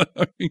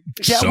 I mean,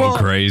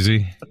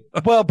 crazy.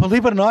 Well,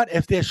 believe it or not,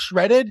 if they're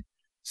shredded,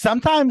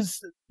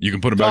 sometimes you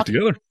can put them back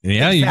together.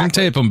 Yeah, exactly. You can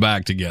tape them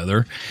back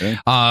together.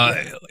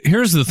 Okay.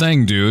 Here's the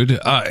thing, dude.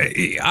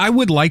 I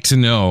would like to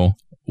know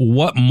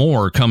what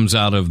more comes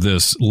out of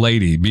this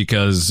lady,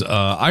 because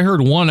I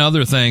heard one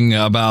other thing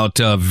about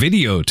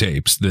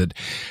videotapes that,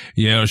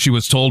 she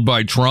was told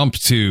by Trump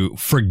to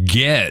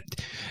forget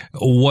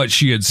what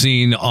she had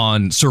seen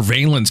on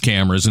surveillance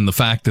cameras and the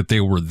fact that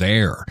they were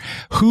there.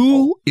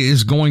 Who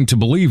is going to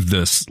believe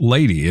this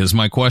lady is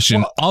my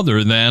question,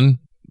 other than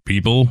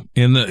people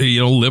in the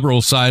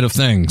liberal side of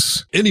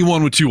things.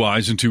 Anyone with two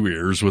eyes and two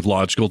ears with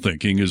logical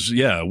thinking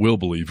will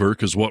believe her,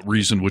 because what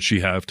reason would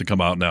she have to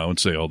come out now and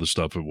say all this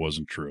stuff if it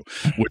wasn't true?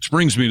 Which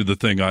brings me to the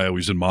thing I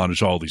always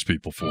admonish all these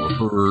people for.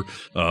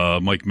 Her,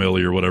 Mike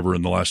Milley or whatever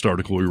in the last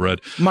article we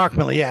read. Mark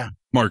Milley, yeah.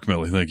 Mark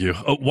Milley, thank you.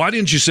 Why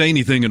didn't you say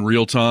anything in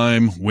real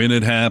time when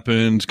it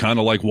happened? Kind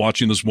of like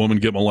watching this woman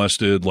get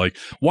molested. Like,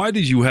 why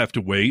did you have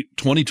to wait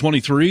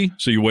 2023?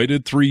 So you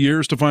waited 3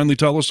 years to finally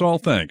tell us all?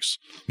 Thanks.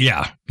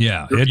 Yeah.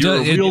 You're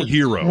a real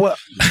hero. Well,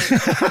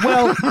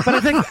 but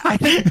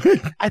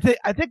I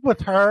think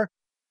with her,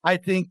 I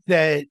think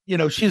that,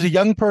 she's a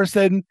young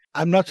person.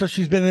 I'm not sure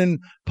she's been in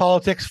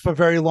politics for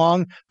very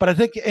long, but I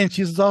think, and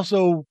she's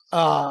also,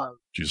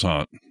 she's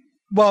hot.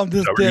 Well,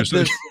 no.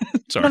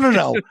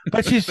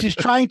 But she's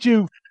trying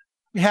to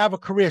have a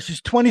career. She's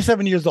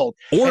 27 years old.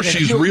 Or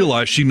she's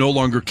realized she no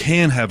longer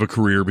can have a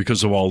career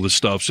because of all this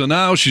stuff. So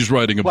now she's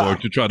writing a book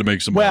to try to make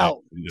some money.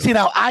 See,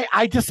 now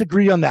I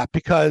disagree on that,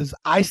 because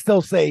I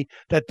still say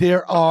that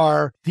there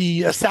are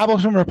the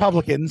establishment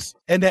Republicans,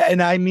 and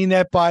I mean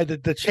that by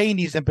the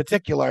Cheneys in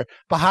particular,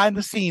 behind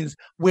the scenes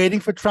waiting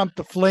for Trump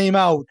to flame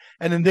out,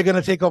 and then they're going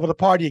to take over the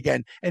party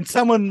again. And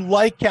someone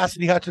like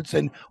Cassidy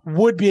Hutchinson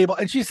would be able,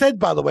 and she said,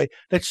 by the way,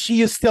 that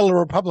she is still a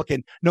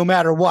Republican no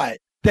matter what.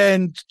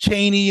 Then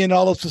Cheney and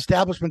all those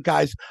establishment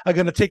guys are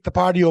going to take the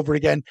party over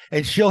again,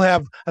 and she'll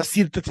have a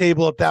seat at the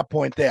table at that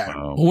point there.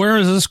 Wow. Where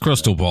is this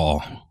crystal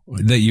ball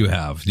that you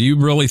have? Do you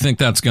really think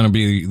that's going to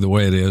be the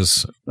way it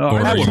is?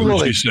 Absolutely.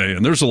 What she's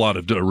saying. There's a lot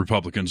of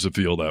Republicans that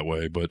feel that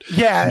way, but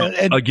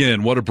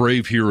again, what a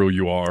brave hero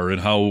you are and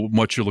how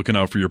much you're looking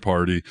out for your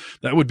party.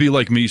 That would be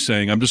like me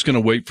saying, I'm just going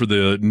to wait for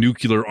the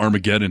nuclear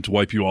Armageddon to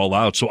wipe you all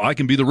out so I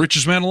can be the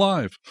richest man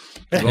alive.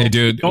 Hey,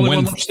 dude, only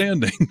one left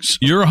standing.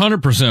 You're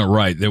 100%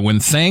 right that when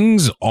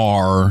things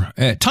are,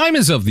 time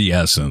is of the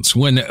essence.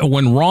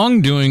 When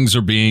wrongdoings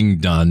are being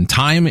done,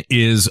 time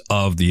is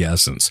of the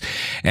essence.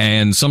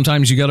 And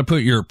sometimes you got to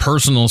put your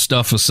personal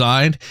stuff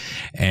aside,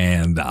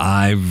 and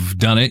I've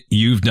done it.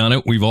 You've done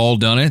it. We've all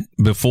done it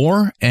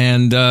before.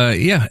 And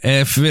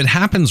if it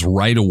happens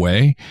right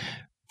away,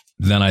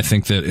 then I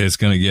think that it's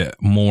going to get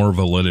more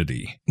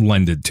validity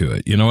lended to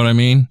it. You know what I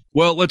mean?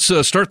 Well, let's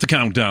start the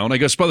countdown. I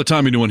guess by the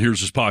time anyone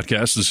hears this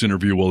podcast, this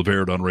interview will have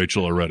aired on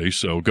Rachel already,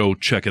 so go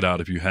check it out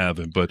if you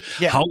haven't. But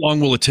how long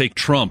will it take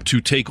Trump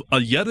to take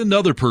yet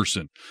another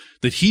person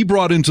that he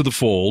brought into the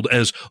fold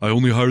as, I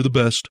only hire the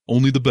best,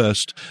 only the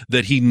best,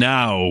 that he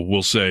now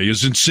will say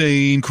is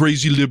insane,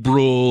 crazy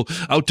liberal,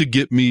 out to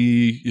get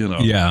me,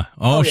 Yeah.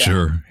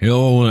 Sure.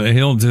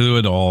 He'll do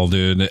it all,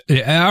 dude.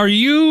 Are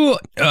you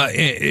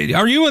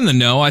in the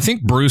know? I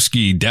think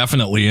Brewski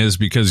definitely is,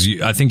 because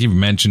I think you've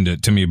mentioned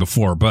it to me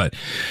before, but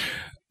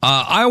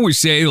I always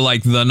say,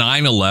 like, the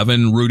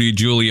 9/11 Rudy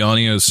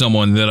Giuliani is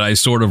someone that I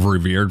sort of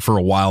revered for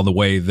a while, the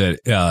way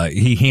that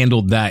he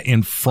handled that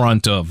in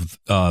front of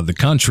the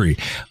country.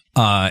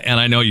 And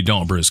I know you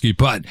don't, Brewski,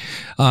 but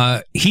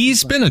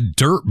he's been a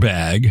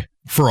dirtbag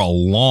for a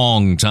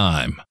long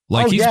time.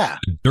 Like, he's a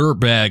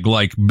dirtbag.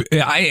 Like,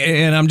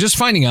 I'm just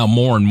finding out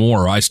more and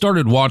more. I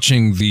started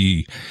watching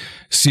the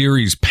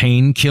series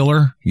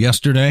Painkiller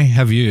yesterday.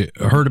 Have you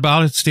heard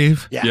about it,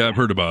 Steve? Yeah, I've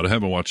heard about it. I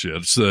haven't watched it yet.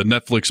 It's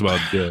Netflix about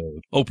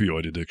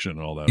opioid addiction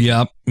and all that.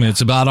 Yep.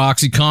 It's about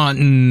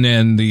OxyContin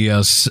and the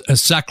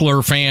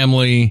Sackler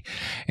family.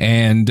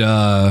 And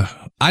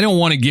I don't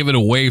want to give it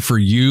away for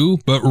you,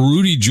 but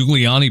Rudy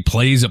Giuliani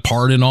plays a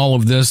part in all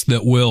of this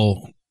that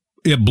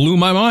it blew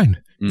my mind.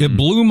 Mm-hmm. It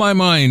blew my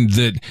mind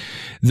that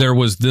there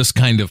was this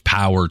kind of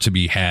power to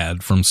be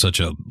had from such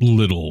a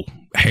little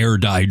hair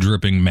dye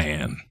dripping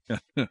man.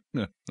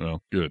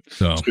 Well, good.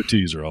 So, it's a good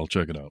teaser. I'll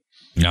check it out.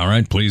 All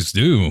right, please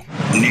do.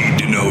 Need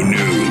to know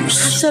news.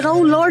 I said,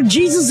 oh, Lord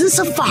Jesus, it's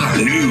a fire.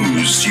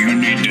 News you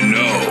need to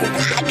know.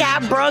 I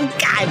got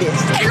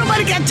bronchitis. Ain't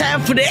nobody got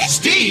time for that.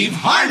 Steve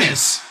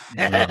Harness.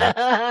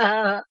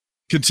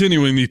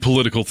 Continuing the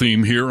political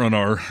theme here on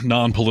our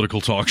non-political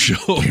talk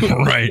show.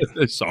 Right.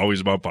 It's always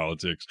about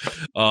politics.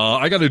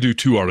 I got to do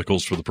 2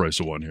 articles for the price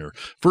of 1 here.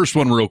 First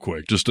one real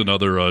quick, just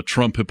another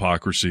Trump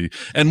hypocrisy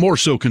and more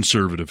so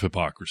conservative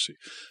hypocrisy.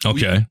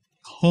 Okay.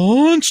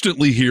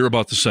 Constantly hear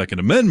about the Second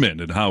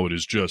Amendment and how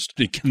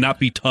it cannot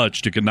be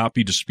touched. It cannot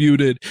be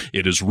disputed.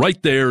 It is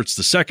right there. It's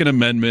the Second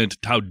Amendment.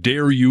 How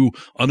dare you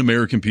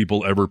un-American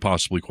people ever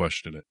possibly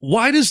question it?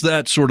 Why does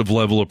that sort of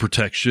level of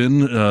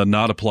protection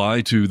not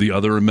apply to the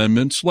other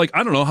amendments? Like,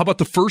 I don't know. How about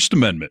the First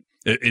Amendment?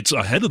 It's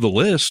ahead of the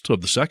list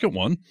of the second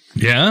one.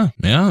 Yeah,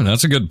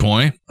 that's a good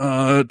point.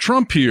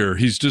 Trump here,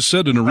 he's just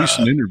said in a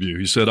recent interview,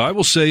 he said, I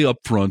will say up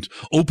front,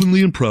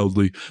 openly and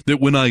proudly, that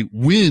when I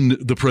win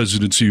the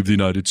presidency of the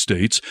United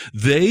States,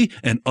 they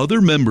and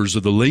other members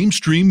of the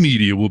lamestream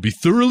media will be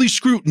thoroughly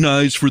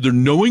scrutinized for their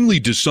knowingly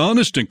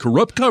dishonest and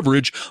corrupt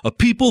coverage of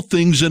people,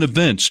 things, and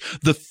events.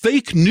 The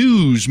fake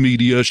news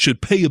media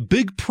should pay a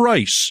big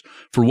price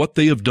for what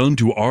they have done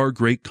to our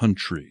great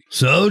country.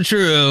 So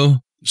true.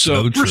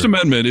 So the First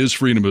Amendment is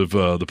freedom of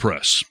the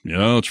press. You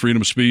know, it's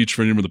freedom of speech,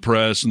 freedom of the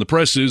press. And the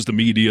press is the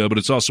media, but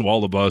it's also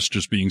all of us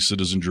just being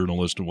citizen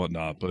journalists and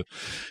whatnot. But,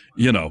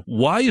 you know,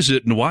 why does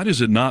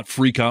it not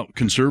freak out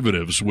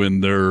conservatives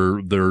when their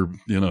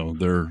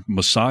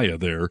messiah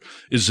there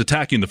is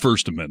attacking the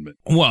First Amendment?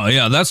 Well,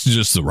 yeah, that's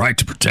just the right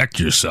to protect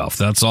yourself.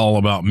 That's all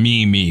about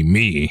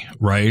me,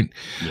 right?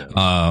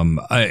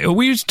 Yeah.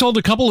 We've told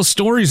a couple of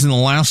stories in the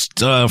last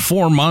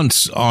 4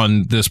 months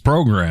on this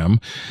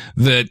program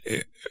that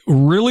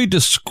really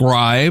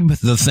describe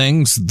the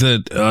things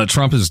that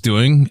Trump is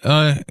doing.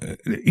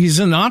 He's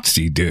a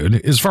Nazi,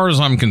 dude, as far as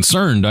I'm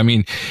concerned. I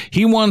mean,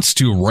 he wants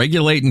to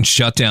regulate and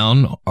shut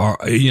down,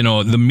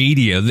 the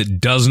media that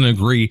doesn't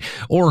agree,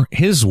 or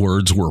his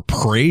words were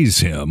praise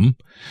him.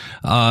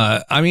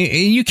 I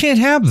mean, you can't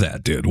have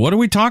that, dude. What are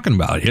we talking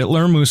about?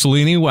 Hitler,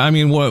 Mussolini? I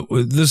mean,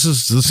 this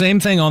is the same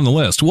thing on the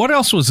list. What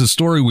else was the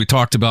story we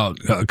talked about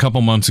a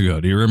couple months ago?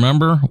 Do you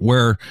remember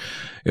where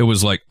it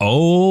was like,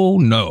 oh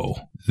no,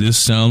 this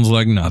sounds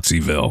like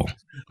Naziville?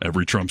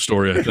 Every Trump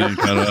story, I think.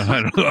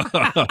 I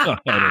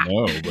don't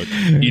know. But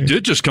he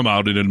did just come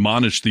out and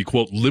admonish the,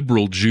 quote,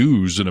 liberal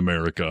Jews in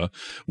America.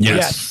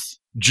 Yes.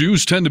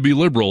 Jews tend to be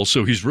liberal,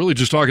 so he's really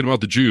just talking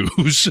about the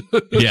Jews.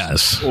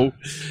 Yes. So,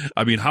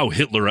 I mean, how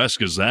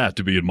Hitler-esque is that,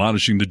 to be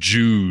admonishing the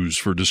Jews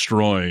for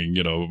destroying,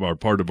 our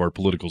part of our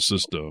political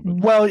system?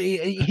 Well,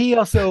 he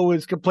also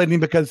is complaining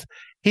because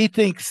he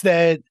thinks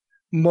that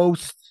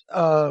most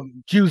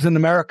Jews in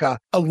America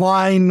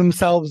align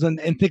themselves and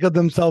think of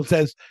themselves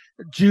as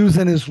Jews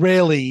and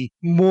Israeli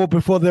more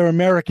before they're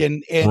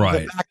American. And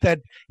right. The fact that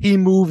he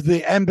moved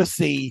the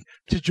embassy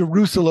to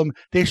Jerusalem,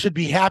 they should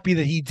be happy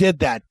that he did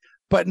that.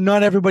 But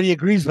not everybody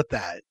agrees with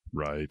that.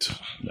 Right.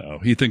 No,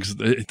 he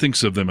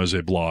thinks of them as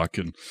a bloc,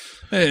 and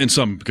in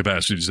some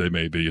capacities they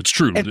may be. It's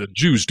true.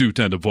 Jews do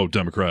tend to vote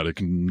Democratic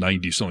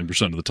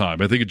 90-something% of the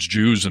time. I think it's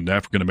Jews and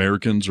African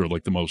Americans are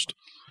like the most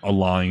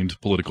aligned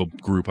political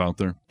group out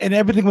there. And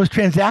everything was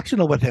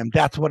transactional with him.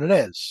 That's what it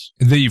is.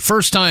 The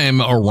first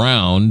time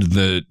around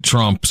that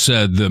Trump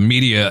said the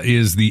media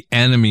is the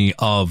enemy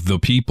of the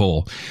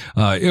people,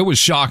 it was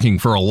shocking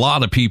for a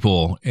lot of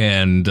people.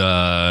 And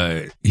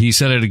he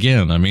said it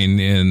again. I mean,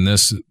 in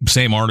this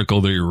same article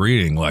that you're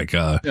reading,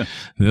 the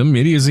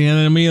media is the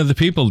enemy of the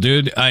people,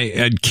 dude.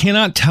 I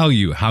cannot tell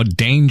you how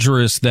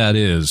dangerous that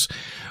is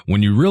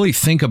when you really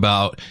think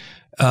about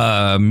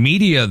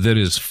media that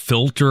is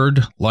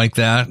filtered like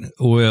that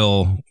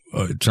will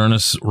turn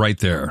us right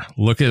there.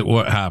 Look at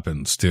what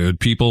happens, dude.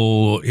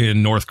 People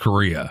in North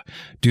Korea,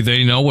 do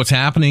they know what's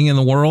happening in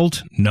the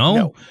world?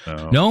 No.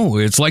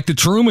 It's like the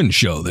Truman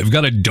Show. They've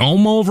got a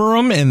dome over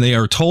them and they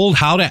are told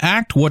how to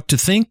act, what to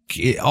think,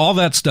 all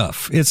that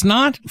stuff. It's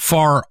not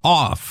far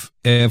off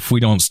if we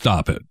don't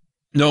stop it.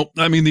 No,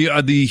 I mean,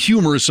 the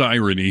humorous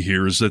irony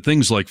here is that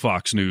things like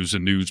Fox News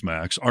and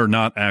Newsmax are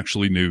not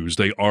actually news.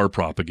 They are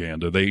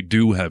propaganda. They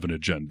do have an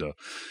agenda.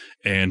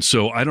 And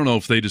so I don't know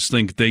if they just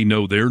think they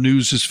know their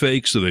news is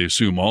fake, so they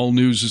assume all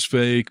news is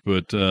fake.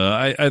 But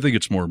I think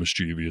it's more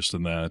mischievous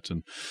than that.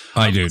 And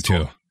I do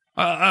too.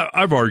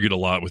 I've argued a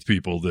lot with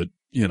people that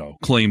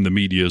claim the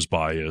media is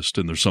biased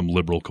and there's some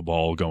liberal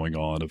cabal going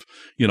on of,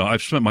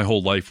 I've spent my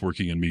whole life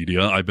working in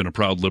media. I've been a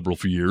proud liberal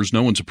for years.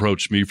 No one's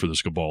approached me for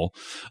this cabal.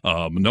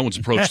 No one's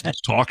approached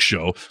this talk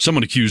show.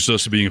 Someone accused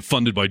us of being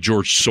funded by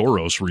George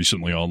Soros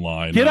recently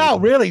online.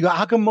 Really?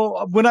 How come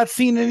we're not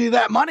seeing any of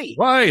that money?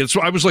 Right.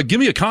 So I was like, give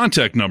me a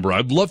contact number.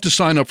 I'd love to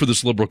sign up for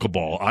this liberal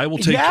cabal. I will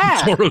take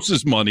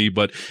Soros's money,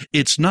 but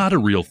it's not a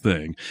real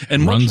thing.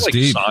 And much like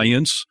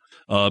science,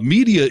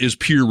 media is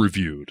peer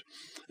reviewed.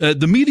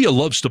 The media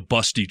loves to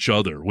bust each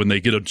other when they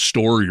get a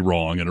story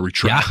wrong and a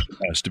retraction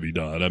has to be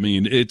done. I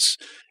mean, it's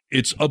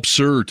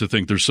absurd to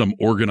think there's some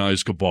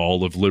organized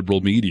cabal of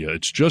liberal media.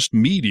 It's just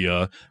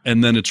media,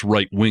 and then it's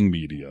right-wing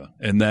media,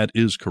 and that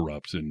is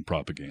corrupt in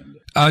propaganda.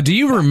 Do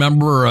you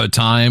remember a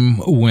time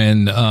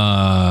when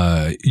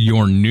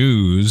your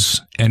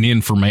news and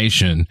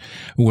information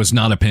was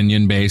not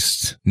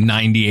opinion-based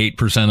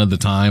 98% of the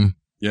time?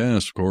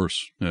 Yes, of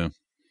course, yeah.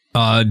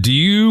 Do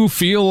you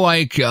feel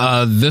like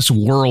this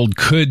world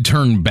could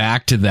turn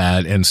back to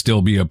that and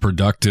still be a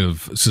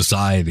productive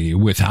society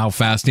with how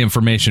fast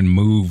information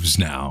moves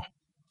now?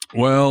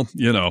 Well,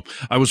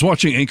 I was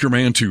watching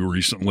Anchorman 2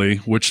 recently,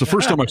 which the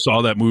first time I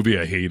saw that movie,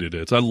 I hated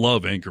it. I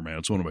love Anchorman.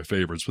 It's one of my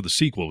favorites, but the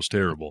sequel was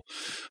terrible.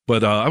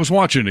 But I was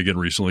watching it again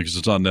recently because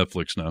it's on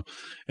Netflix now.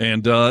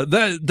 And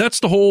that's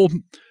the whole...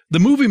 The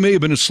movie may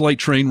have been a slight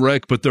train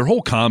wreck, but their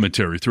whole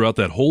commentary throughout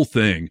that whole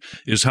thing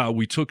is how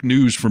we took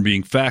news from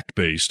being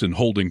fact-based and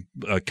holding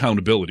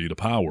accountability to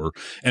power,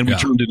 and we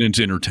turned it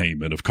into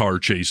entertainment of car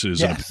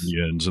chases and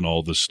opinions and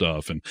all this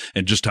stuff, and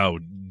just how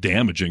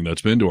damaging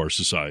that's been to our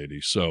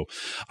society. So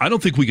I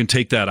don't think we can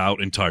take that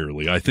out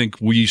entirely. I think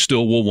we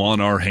still will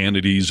want our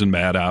Hannitys and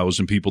Maddows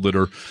and people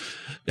that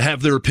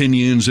have their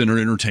opinions and are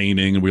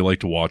entertaining, and we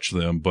like to watch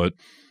them, but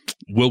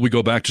will we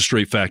go back to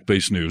straight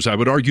fact-based news? I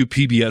would argue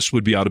PBS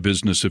would be out of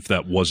business if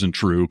that wasn't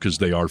true because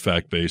they are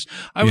fact-based.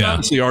 I would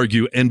honestly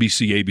argue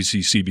NBC,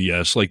 ABC,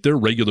 CBS, like their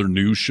regular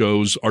news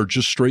shows are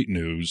just straight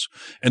news,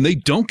 and they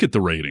don't get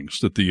the ratings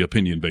that the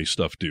opinion-based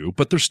stuff do,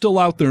 but they're still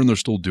out there and they're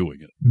still doing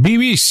it.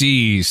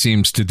 BBC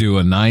seems to do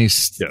a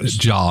nice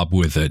job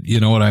with it. You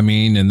know what I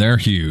mean? And they're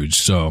huge,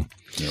 so...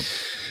 Yep.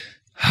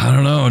 I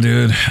don't know,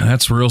 dude.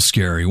 That's real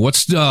scary.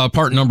 What's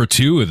part number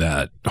 2 of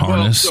that,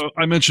 Harness? Well,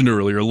 I mentioned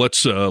earlier,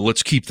 let's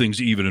keep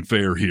things even and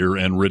fair here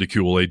and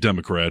ridicule a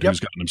Democrat who's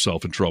gotten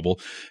himself in trouble.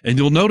 And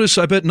you'll notice,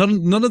 I bet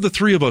none of the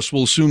three of us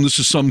will assume this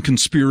is some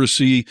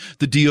conspiracy.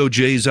 The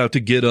DOJ's out to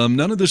get him.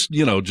 None of this,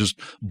 just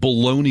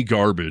baloney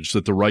garbage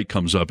that the right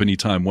comes up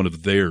anytime one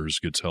of theirs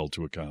gets held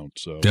to account.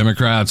 So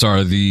Democrats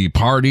are the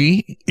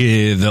party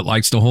that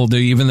likes to hold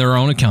even their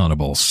own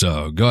accountable.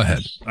 So go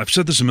ahead. I've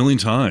said this a million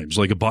times.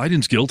 Like, if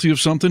Biden's guilty of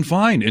something,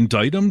 fine,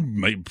 indict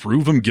him,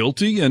 prove him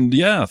guilty, and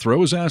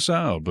throw his ass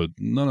out. But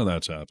none of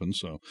that's happened.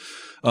 So,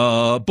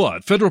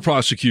 but federal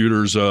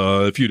prosecutors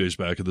a few days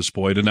back at this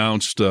point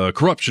announced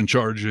corruption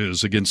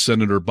charges against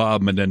Senator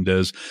Bob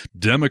Menendez,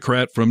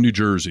 Democrat from New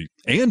Jersey,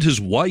 and his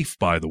wife,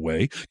 by the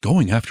way,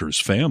 going after his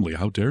family.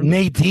 How dare they?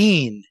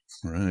 Nadine.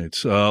 Right.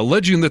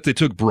 Alleging that they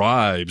took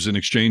bribes in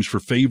exchange for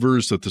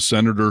favors that the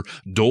senator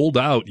doled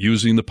out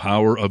using the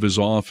power of his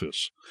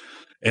office.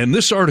 And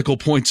this article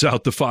points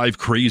out the 5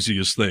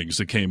 craziest things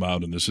that came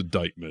out in this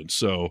indictment.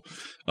 So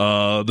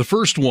the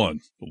first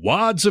one,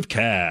 wads of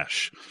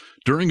cash.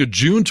 During a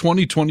June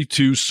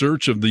 2022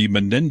 search of the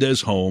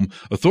Menendez home,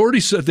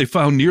 authorities said they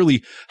found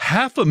nearly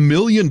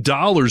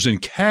 $500,000 in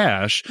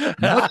cash,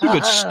 much of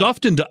it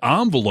stuffed into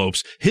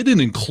envelopes, hidden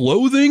in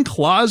clothing,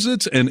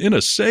 closets, and in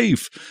a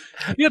safe.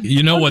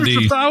 You know what?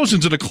 Hundreds of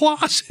thousands in a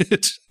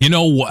closet. You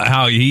know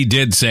how he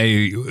did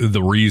say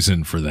the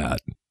reason for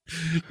that.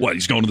 What,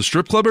 he's going to the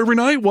strip club every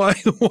night? Why?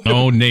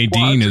 Oh,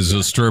 Nadine is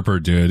a stripper,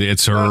 dude.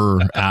 It's her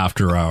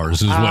after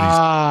hours is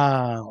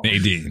what he's...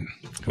 Nadine.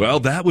 Well,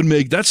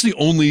 that's the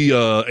only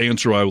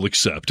answer I will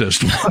accept as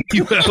to why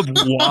you have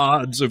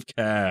wads of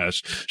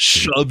cash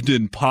shoved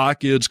in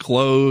pockets,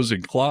 clothes,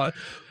 and closet.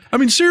 I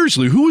mean,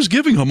 seriously, who is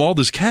giving him all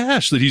this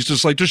cash that he's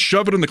just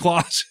shove it in the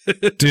closet?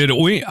 Dude,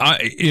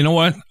 you know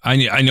what?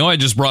 I know I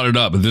just brought it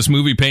up, but this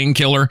movie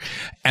Painkiller,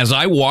 as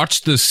I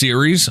watched the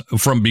series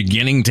from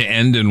beginning to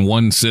end in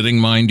one sitting,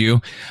 mind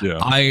you,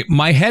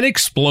 my head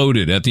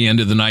exploded at the end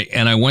of the night,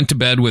 and I went to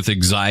bed with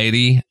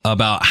anxiety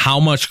about how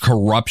much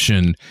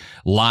corruption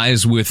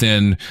lies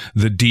within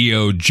the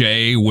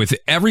DOJ, with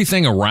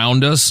everything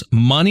around us.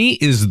 Money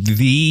is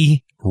the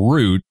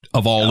root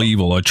of all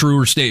evil. A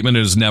truer statement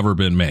has never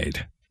been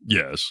made.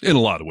 Yes, in a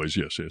lot of ways.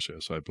 Yes.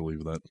 I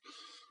believe that.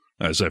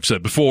 As I've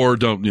said before,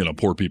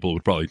 poor people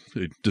would probably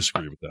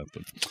disagree with that,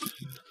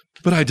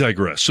 but I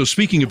digress. So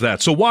speaking of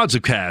that, wads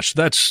of cash,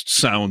 that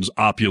sounds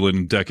opulent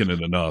and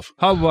decadent enough.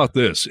 How about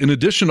this? In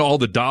addition to all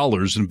the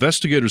dollars,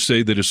 investigators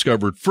say they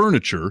discovered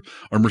furniture,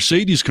 a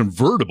Mercedes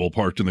convertible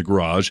parked in the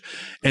garage,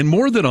 and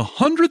more than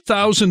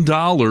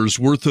 $100,000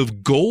 worth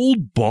of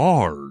gold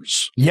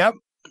bars. Yep.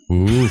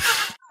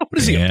 Oof. What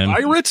is he, a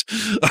pirate?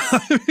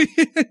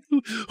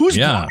 Who's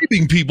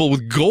bribing people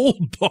with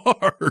gold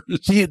bars?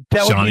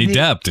 Johnny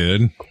Depp,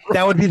 dude.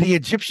 That would be the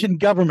Egyptian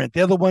government.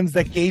 They're the ones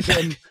that gave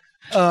him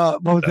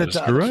what was That it? is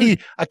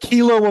correct. A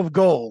kilo of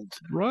gold.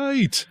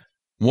 Right.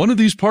 One of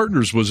these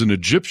partners was an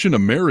Egyptian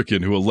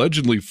American who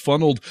allegedly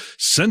funneled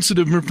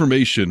sensitive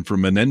information from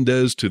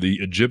Menendez to the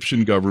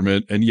Egyptian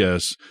government and,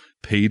 yes,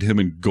 paid him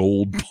in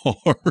gold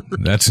bars.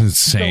 That's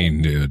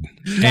insane, dude.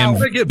 Now,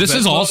 And this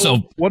is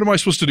also... What am I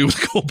supposed to do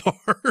with gold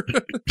bar?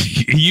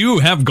 You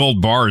have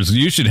gold bars.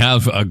 You should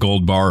have a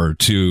gold bar or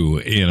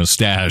two in a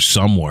stash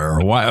somewhere.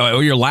 Why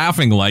you're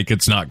laughing like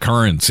it's not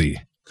currency?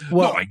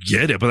 Well, I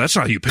get it, but that's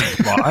not how you pay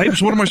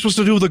bribes. What am I supposed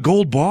to do with a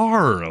gold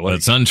bar?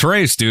 It's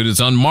untraced, dude. It's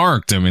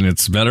unmarked. I mean,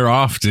 it's better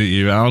off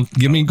to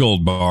give me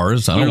gold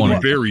bars. I don't want to.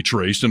 Very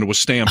traced, and it was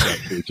stamped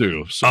actually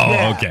too. So.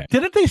 Okay.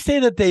 Didn't they say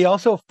that they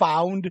also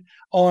found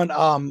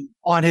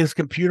on his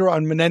computer,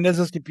 on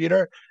Menendez's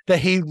computer, that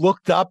he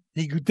looked up,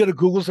 he did a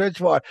Google search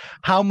for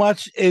how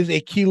much is a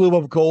kilo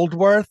of gold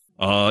worth?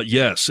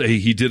 Yes,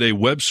 he did a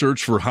web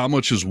search for how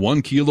much is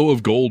 1 kilo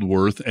of gold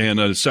worth and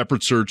a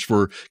separate search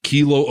for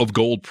kilo of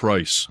gold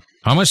price.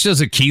 How much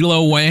does a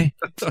kilo weigh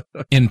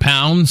in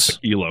pounds?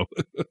 Kilo.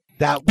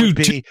 That would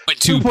be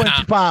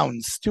 2.2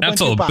 pounds.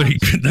 That's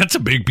a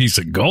big piece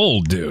of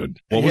gold, dude.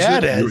 What was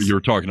it is. You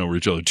were talking over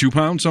each other. 2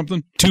 pounds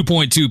something?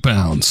 2.2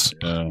 pounds.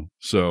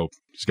 So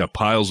he's got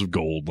piles of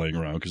gold laying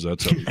around because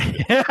that's how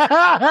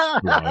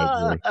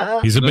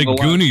he's a big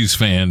Goonies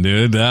fan,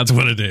 dude. That's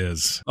what it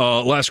is.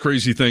 Last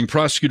crazy thing.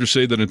 Prosecutors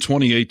say that in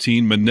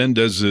 2018,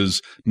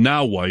 Menendez's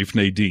now wife,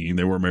 Nadine,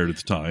 they weren't married at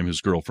the time,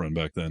 his girlfriend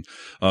back then,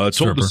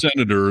 told the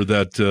senator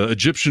that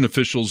Egyptian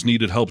officials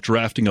needed help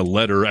drafting a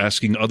letter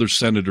asking other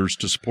senators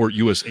to support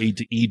U.S. aid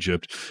to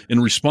Egypt. In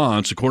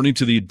response, according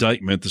to the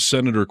indictment, the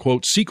senator,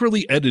 quote,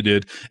 secretly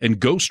edited and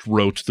ghost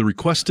wrote the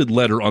requested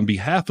letter on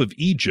behalf of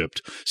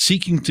Egypt,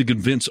 seeking to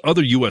convince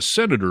other U.S.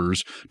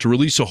 senators to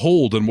release a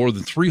hold on more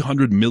than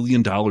 $300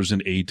 million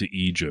in aid to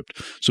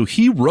Egypt. So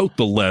he wrote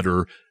the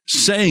letter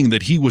saying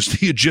that he was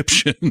the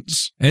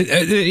Egyptians.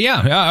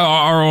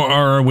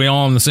 Are we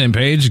all on the same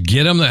page?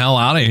 Get him the hell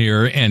out of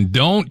here and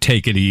don't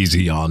take it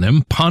easy on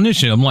him.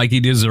 Punish him like he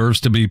deserves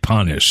to be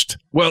punished.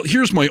 Well,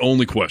 here's my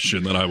only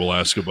question that I will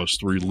ask of us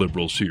three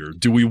liberals here.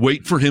 Do we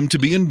wait for him to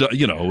be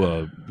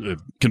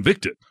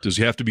convicted? Does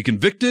he have to be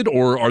convicted,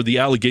 or are the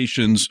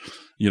allegations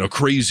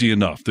crazy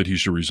enough that he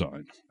should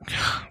resign?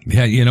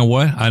 Yeah, you know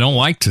what? I don't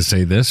like to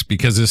say this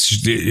because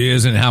this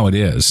isn't how it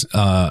is.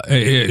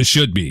 It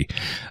should be.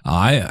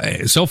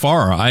 So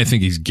far, I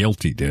think he's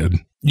guilty, dude.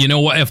 You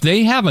know what? If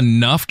they have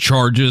enough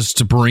charges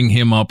to bring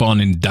him up on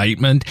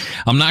indictment,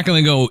 I'm not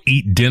going to go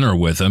eat dinner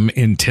with him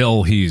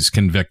until he's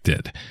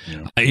convicted.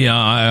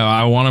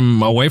 I want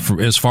him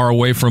as far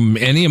away from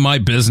any of my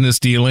business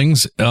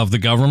dealings of the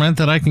government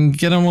that I can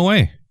get him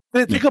away.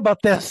 Think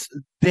about this.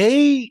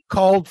 They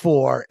called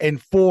for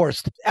and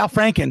forced Al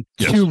Franken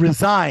to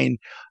resign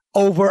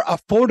over a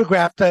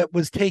photograph that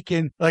was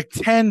taken like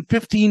 10,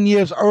 15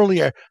 years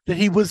earlier, that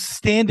he was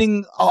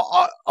standing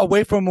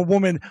away from a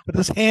woman with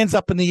his hands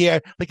up in the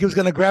air like he was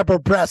going to grab her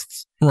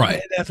breasts. Right.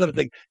 And that sort of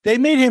thing. They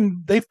made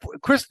him,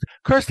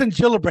 Kirsten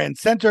Gillibrand,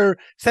 Senator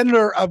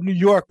of New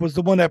York, was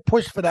the one that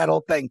pushed for that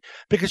whole thing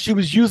because she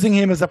was using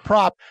him as a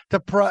prop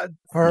for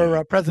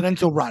her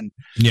presidential run.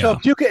 Yeah. So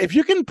if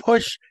you can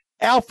push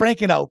Al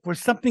Franken out for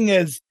something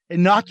as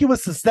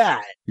innocuous as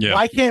that,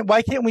 why can't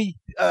we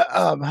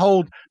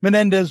hold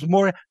Menendez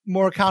more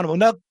accountable?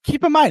 Now,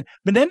 keep in mind,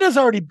 Menendez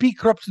already beat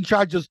corruption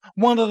charges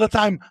one at a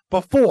time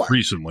before.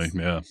 Recently,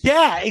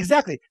 yeah,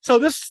 exactly. So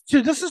this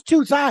is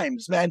 2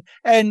 times, man,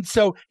 and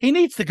so he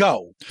needs to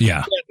go.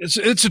 Yeah,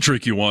 it's a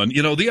tricky one.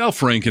 The Al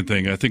Franken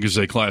thing, I think, is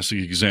a classic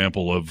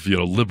example of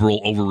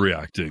liberal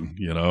overreacting.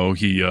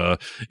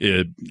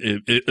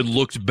 It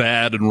looked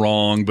bad and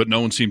wrong, but no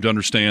one seemed to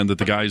understand that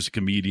the guy's a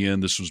comedian.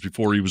 This was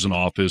before he was in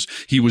office.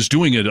 He was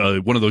doing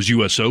it one of those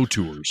USO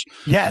tours.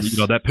 Yes.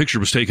 That picture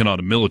was taken on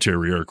a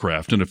military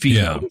aircraft, and a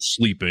female was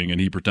sleeping,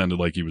 and he pretended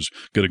like he was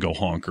going to go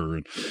honker,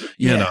 and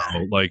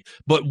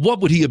But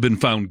what would he have been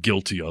found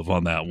guilty of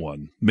on that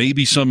one?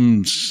 Maybe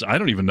I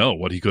don't even know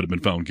what he could have been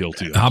found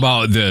guilty of. How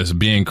about this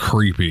being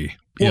creepy?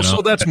 Well,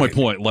 so that's my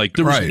point. Like,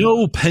 there was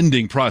no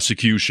pending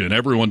prosecution.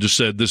 Everyone just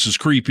said, this is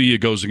creepy. It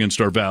goes against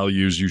our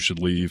values. You should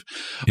leave.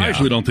 I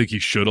actually don't think he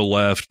should have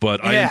left,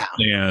 but I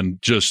understand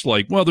just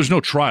like, well, there's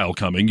no trial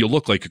coming. You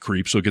look like a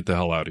creep, so get the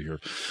hell out of here.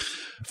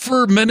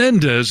 For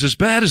Menendez, as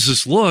bad as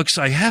this looks,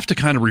 I have to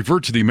kind of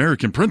revert to the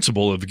American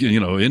principle of,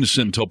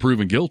 innocent until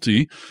proven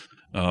guilty.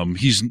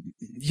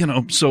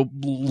 So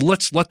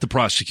let's let the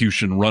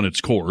prosecution run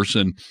its course.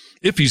 And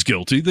if he's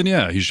guilty, then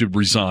he should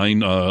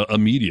resign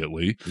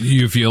immediately.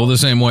 You feel the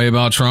same way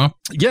about Trump?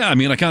 Yeah,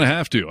 I kind of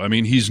have to.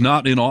 He's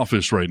not in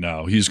office right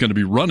now. He's going to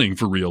be running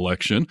for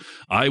re-election.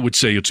 I would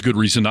say it's a good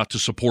reason not to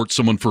support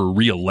someone for a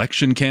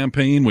re-election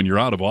campaign when you're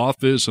out of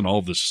office and all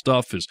of this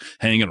stuff is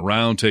hanging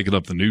around, taking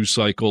up the news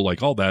cycle.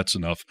 Like, all that's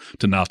enough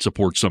to not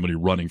support somebody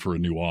running for a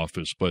new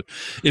office. But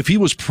if he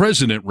was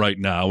president right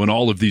now and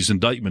all of these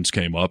indictments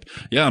came up,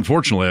 Yeah,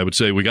 unfortunately, I would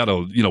say we got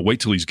to, wait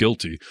till he's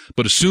guilty.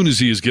 But as soon as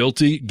he is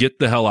guilty, get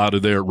the hell out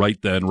of there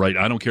right then, right?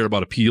 I don't care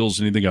about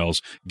appeals, anything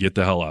else. Get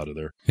the hell out of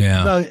there.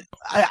 Yeah. So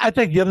I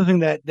think the other thing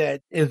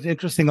that is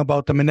interesting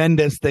about the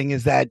Menendez thing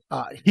is that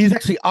he's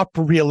actually up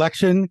for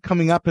re-election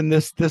coming up in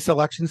this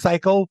election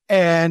cycle.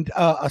 And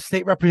a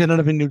state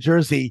representative in New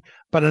Jersey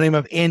by the name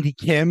of Andy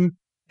Kim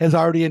has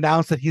already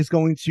announced that he's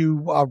going to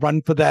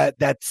run for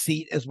that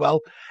seat as well.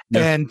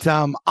 Yeah. And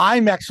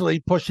I'm actually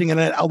pushing, and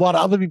a lot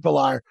of other people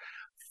are,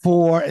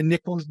 for, and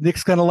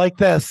Nick's going to like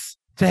this,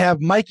 to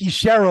have Mikey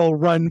Sherrill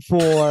run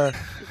for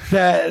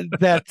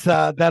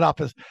that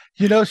office.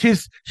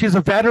 She's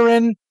a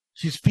veteran.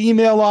 She's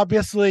female,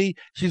 obviously.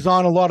 She's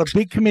on a lot of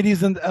big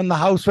committees in the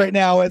House right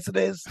now, as it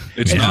is.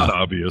 It's not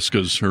obvious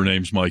because her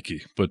name's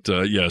Mikey. But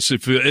yes,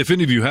 if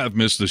any of you have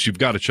missed this, you've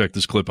got to check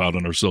this clip out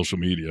on our social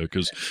media,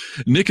 because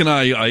Nick and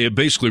I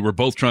basically were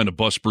both trying to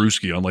bust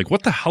Brewski on, like,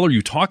 what the hell are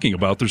you talking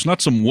about? There's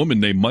not some woman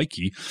named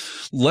Mikey,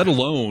 let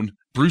alone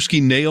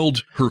Brewski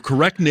nailed her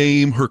correct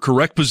name, her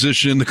correct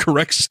position, the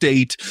correct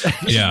state.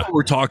 This is what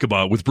we're talking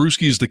about. With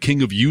Brewski is the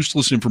king of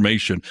useless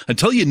information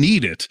until you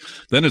need it.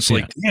 Then it's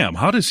like, damn,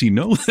 how does he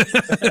know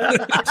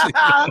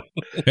that?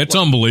 It's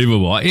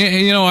unbelievable.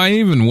 I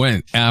even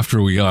went after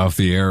we got off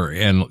the air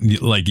and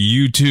like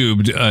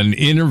YouTubed an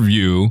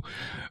interview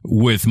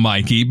with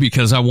Mikey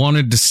because I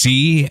wanted to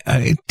see,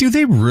 do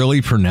they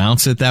really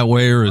pronounce it that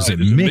way, or is it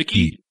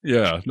Mickey?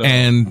 Yeah. No.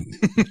 And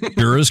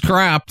sure as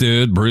crap,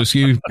 dude,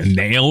 Brewski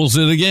nails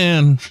it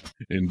again.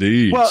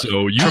 Indeed. Well,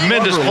 so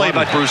tremendous play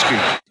by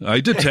Brewski. I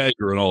did tag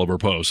her in all of her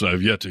posts.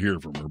 I've yet to hear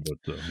from her, but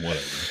whatever.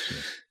 So.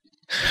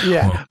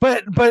 Yeah,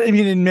 but I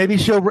mean, and maybe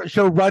she'll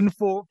run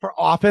for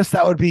office.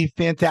 That would be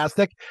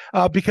fantastic,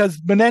 because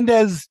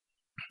Menendez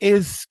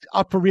is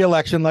up for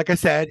re-election, like I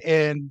said,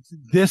 and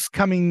this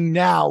coming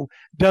now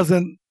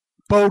doesn't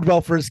bode well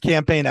for his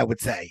campaign, I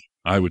would say.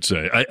 I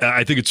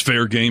think it's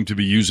fair game to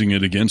be using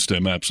it against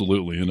him,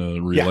 absolutely, in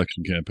a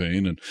re-election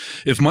campaign. And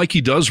if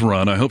Mikey does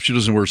run, I hope she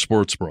doesn't wear a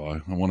sports bra.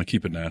 I want to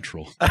keep it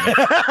natural. Oh,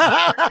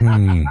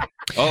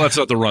 that's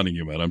not the running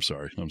you meant. I'm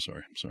sorry.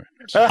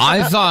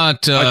 I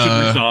thought I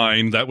should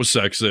resign. That was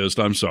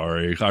sexist. I'm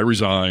sorry. I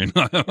resign.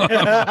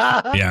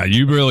 Yeah,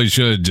 you really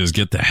should just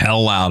get the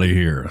hell out of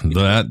here.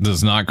 That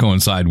does not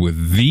coincide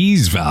with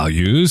these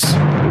values.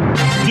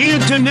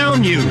 Need to know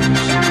news.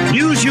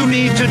 News you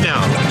need to know.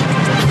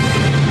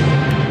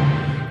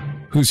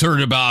 Who's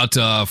heard about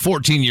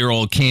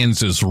 14-year-old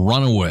Kansas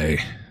runaway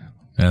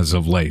as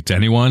of late?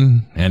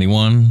 Anyone?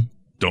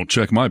 Don't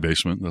check my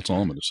basement. That's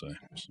all I'm going to say.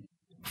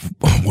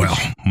 Well,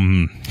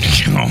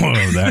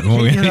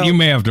 you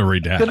may have to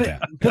redact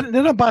that.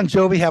 Didn't Bon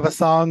Jovi have a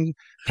song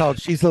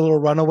called "She's a Little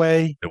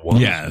Runaway"? It was.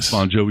 Yes.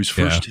 Bon Jovi's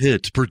first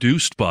hit,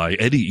 produced by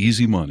Eddie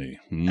Easy Money.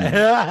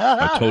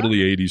 A totally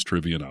 80s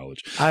trivia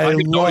knowledge. I have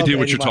no idea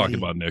what you're talking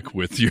about, Nick,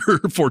 with your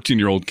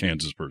 14-year-old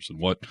Kansas person.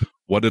 What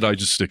did I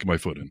just stick my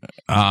foot in?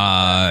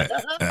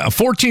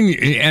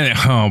 14.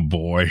 Oh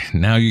boy!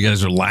 Now you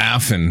guys are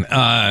laughing.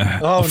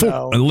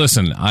 No!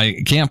 Listen,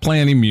 I can't play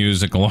any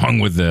music along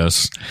with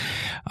this.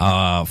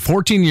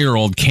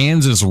 14-year-old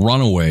Kansas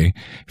runaway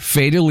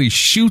fatally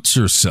shoots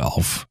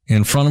herself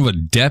in front of a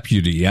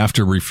deputy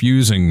after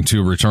refusing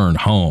to return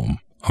home.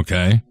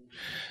 Okay.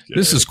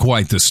 This is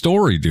quite the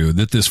story, dude,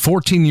 that this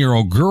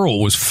 14-year-old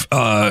girl was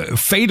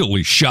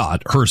fatally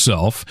shot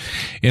herself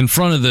in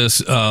front of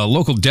this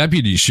local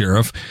deputy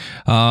sheriff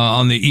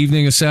on the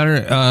evening of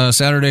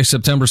Saturday,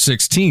 September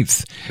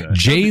 16th.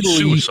 Okay.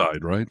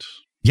 Suicide, right?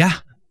 Yeah.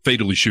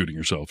 Fatally shooting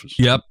herself is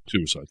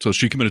suicide. So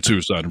she committed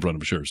suicide in front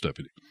of a sheriff's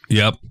deputy.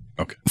 Yep.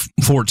 Okay.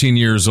 14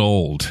 years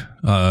old.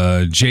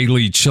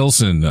 Jaylee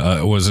Chilson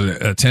was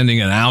attending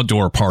an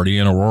outdoor party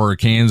in Aurora,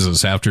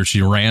 Kansas after she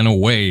ran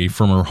away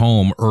from her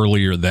home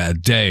earlier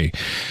that day.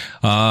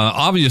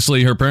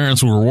 Obviously, her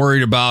parents were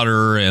worried about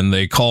her, and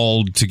they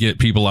called to get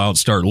people out,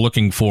 start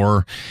looking for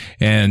her.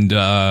 And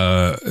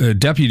a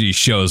deputy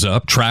shows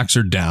up, tracks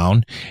her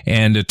down,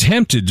 and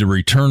attempted to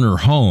return her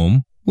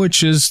home,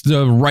 which is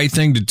the right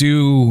thing to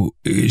do.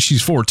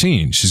 She's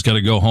 14. She's got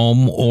to go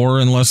home, or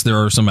unless there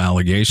are some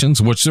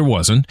allegations, which there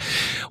wasn't.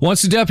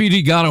 Once the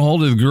deputy got a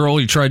hold of the girl,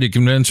 he tried to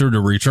convince her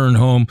to return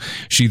home.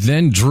 She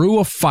then drew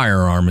a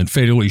firearm and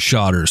fatally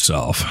shot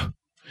herself.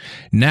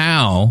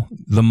 Now,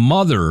 the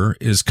mother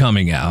is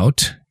coming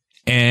out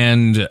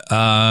and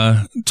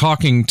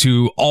talking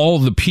to all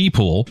the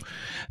people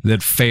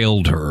that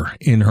failed her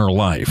in her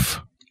life.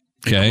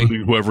 Okay.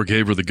 Including whoever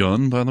gave her the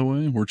gun, by the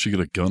way. Where'd she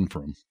get a gun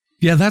from?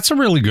 Yeah, that's a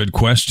really good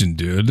question,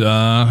 dude.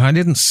 I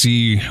didn't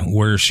see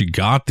where she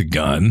got the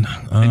gun.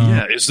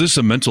 Is this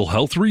a mental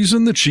health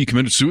reason that she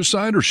committed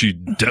suicide, or she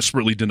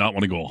desperately did not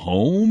want to go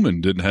home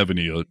and didn't have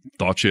any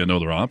thought she had no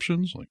other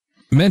options?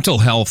 mental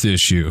health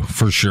issue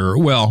for sure.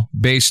 Well,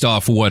 based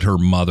off what her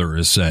mother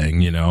is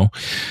saying,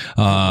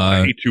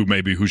 I hate to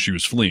maybe who she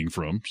was fleeing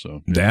from.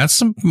 So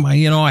that's,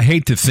 I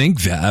hate to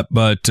think that,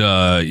 but,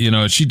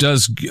 she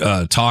does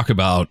talk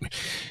about,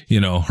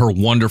 her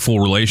wonderful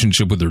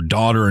relationship with her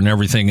daughter and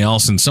everything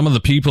else. And some of the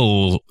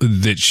people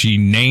that she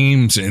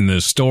names in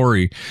this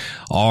story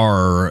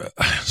are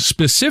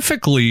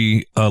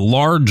specifically a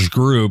large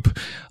group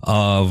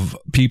of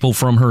people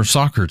from her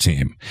soccer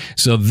team.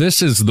 So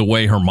this is the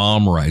way her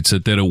mom writes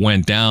it, that it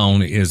went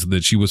down, is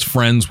that she was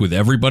friends with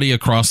everybody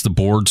across the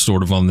board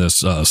sort of on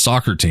this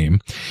soccer team.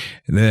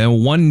 And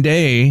then one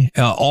day,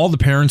 all the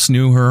parents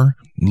knew her,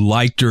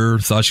 liked her,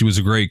 thought she was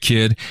a great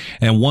kid.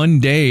 And one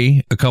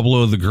day, a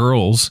couple of the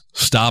girls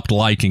stopped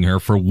liking her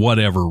for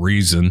whatever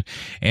reason.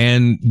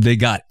 And they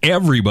got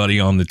everybody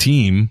on the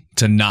team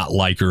to not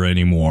like her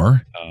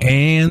anymore.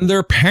 And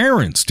their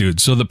parents, dude.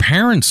 So the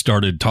parents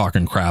started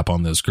talking crap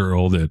on this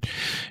girl that,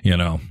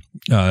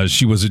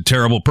 she was a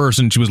terrible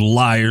person. She was a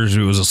liar. She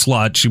was a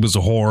slut. She was a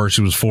whore.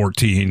 She was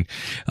 14.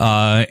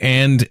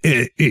 And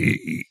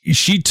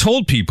she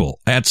told people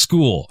at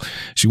school,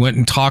 she went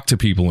and talked to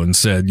people and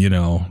said,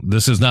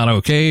 this is not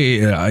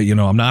okay.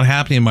 I'm not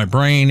happy in my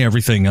brain,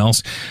 everything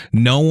else.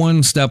 No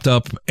one stepped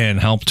up and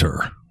helped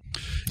her.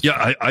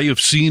 Yeah, I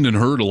have seen and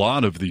heard a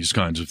lot of these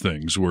kinds of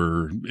things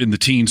where in the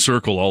teen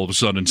circle, all of a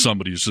sudden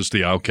somebody is just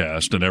the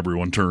outcast and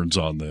everyone turns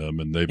on them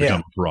and they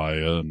become a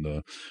pariah.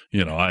 And,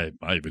 I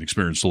even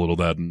experienced a little of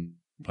that in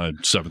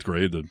seventh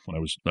grade that when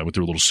I went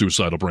through a little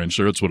suicidal branch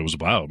there. That's what it was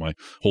about. My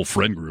whole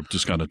friend group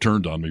just kind of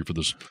turned on me for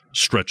this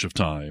stretch of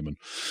time. And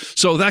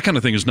so that kind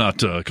of thing is not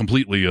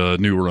completely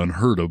new or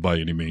unheard of by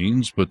any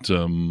means, but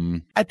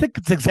I think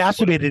it's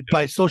exacerbated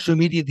by social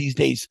media these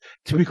days,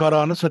 to be quite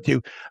honest with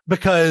you,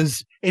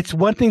 because it's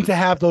one thing to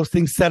have those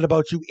things said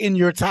about you in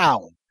your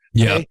town.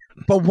 Yeah. Okay?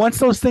 But once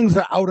those things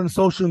are out on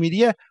social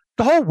media,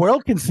 the whole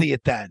world can see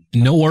it then.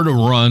 Nowhere to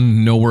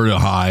run, nowhere to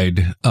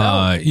hide.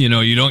 No.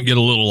 You don't get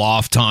a little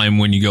off time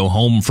when you go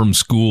home from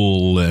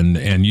school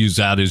and use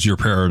that as your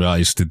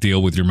paradise to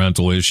deal with your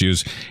mental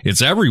issues.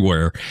 It's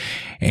everywhere.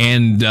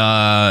 And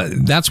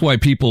that's why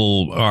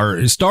people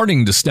are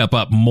starting to step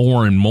up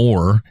more and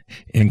more,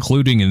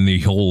 including in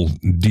the whole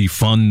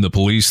defund the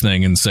police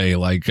thing and say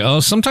like, oh,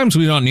 sometimes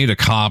we don't need a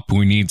cop.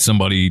 We need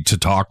somebody to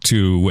talk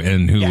to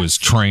and who is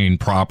trained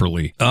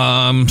properly.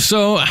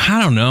 So I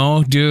don't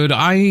know, dude.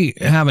 I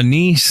have a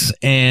niece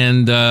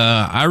and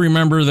I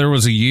remember there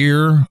was a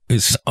year,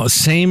 it's a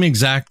same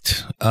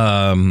exact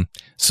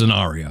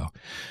scenario.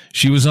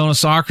 She was on a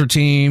soccer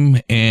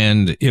team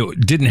and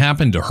it didn't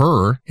happen to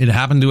her. It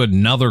happened to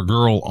another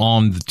girl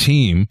on the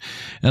team.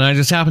 And I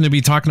just happened to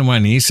be talking to my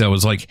niece. I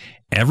was like,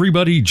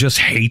 everybody just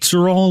hates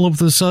her all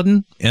of a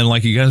sudden. And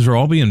like, you guys are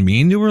all being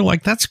mean to her.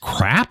 Like, that's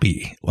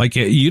crappy. Like,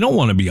 you don't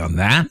want to be on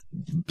that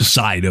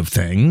side of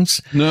things.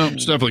 No,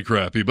 it's definitely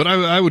crappy. But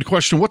I would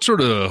question, what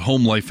sort of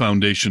home life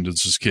foundation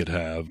does this kid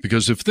have?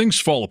 Because if things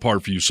fall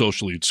apart for you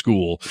socially at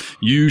school,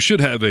 you should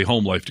have a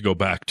home life to go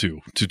back to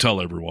tell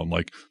everyone,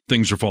 like,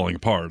 things are falling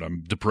apart.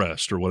 I'm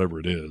depressed or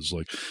whatever it is.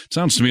 Like, it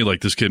sounds to me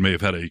like this kid may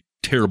have had a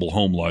terrible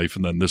home life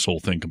and then this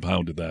whole thing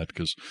compounded that,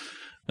 because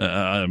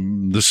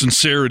the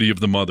sincerity of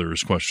the mother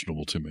is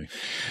questionable to me.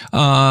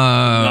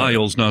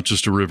 Nile's not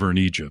just a river in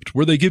Egypt,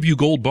 where they give you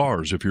gold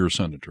bars if you're a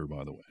senator,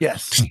 by the way.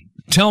 Yes.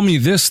 Tell me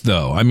this,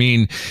 though. I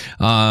mean,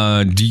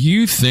 do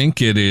you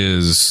think it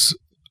is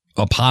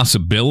a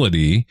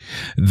possibility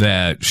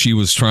that she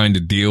was trying to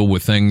deal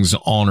with things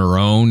on her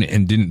own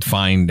and didn't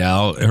find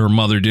out, her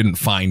mother didn't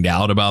find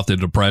out about the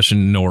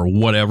depression or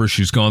whatever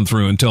she's gone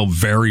through until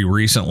very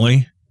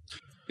recently?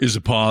 Is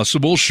it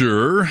possible?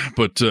 Sure.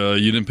 But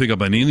you didn't pick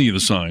up on any of the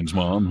signs,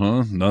 Mom,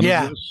 huh? None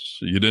of this?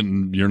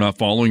 You're not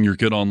following your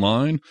kid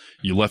online?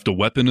 You left a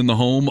weapon in the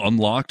home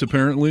unlocked,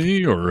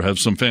 apparently, or have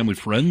some family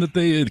friend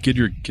that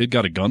your kid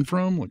got a gun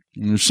from? Like,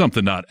 there's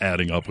something not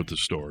adding up with the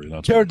story.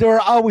 There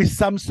are always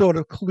some sort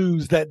of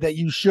clues that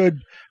you should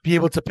be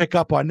able to pick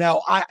up on.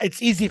 Now,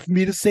 it's easy for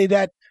me to say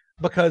that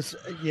because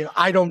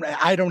I don't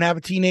have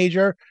a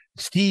teenager.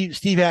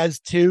 Steve has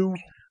two.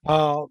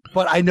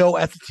 But I know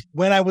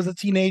when I was a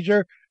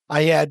teenager,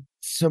 I had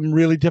some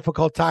really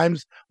difficult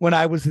times when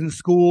I was in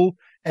school,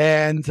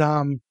 and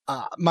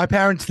my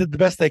parents did the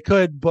best they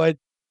could, but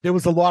there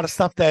was a lot of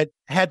stuff that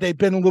had they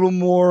been a little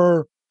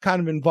more kind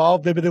of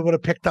involved, maybe they would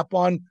have picked up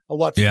on a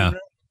lot sooner,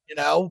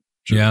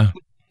 Yeah.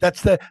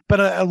 But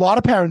a lot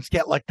of parents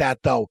get like that,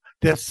 though.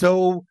 They're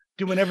so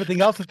doing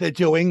everything else that they're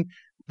doing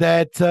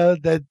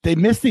that they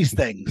miss these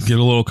things. Get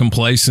a little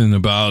complacent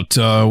about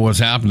what's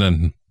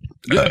happening.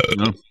 Yeah,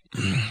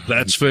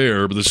 that's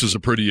fair, but this is a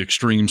pretty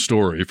extreme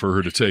story for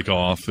her to take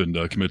off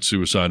and commit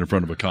suicide in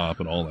front of a cop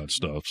and all that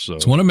stuff. So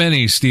it's one of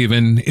many,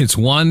 Stephen. It's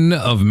one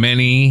of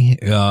many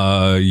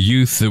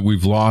youth that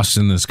we've lost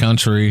in this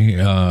country.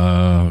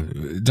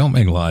 Don't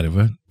make light of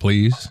it,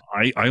 please.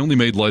 I only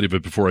made light of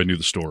it before I knew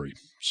the story.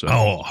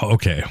 So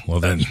okay. Well,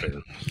 then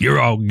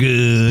you're all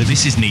good.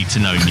 This is Need to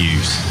Know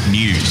News.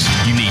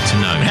 News you need to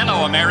know.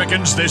 Hello,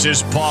 Americans. This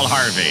is Paul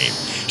Harvey.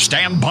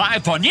 Stand by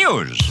for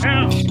news.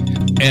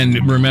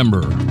 And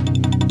remember,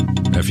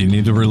 If you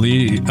need to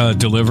really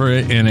deliver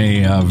it in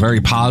a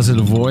very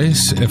positive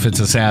voice, if it's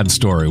a sad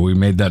story, we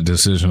made that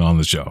decision on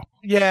the show.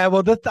 Yeah,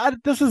 well, this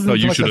isn't. Oh,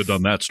 you should have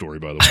done that story,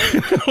 by the way.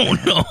 Oh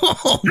no!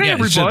 Hey,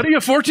 everybody! A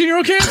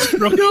 14-year-old cancer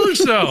girl killed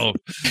herself.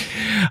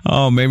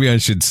 Oh, maybe I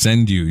should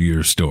send you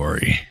your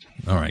story.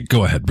 All right,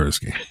 go ahead,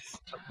 Brewski.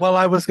 Well,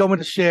 I was going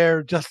to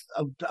share just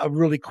a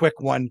really quick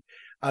one.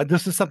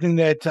 This is something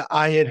that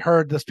I had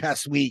heard this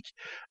past week.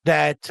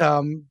 That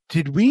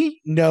did we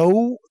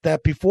know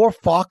that before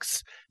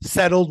Fox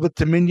settled with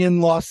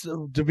Dominion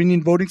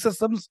Voting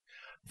Systems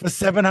for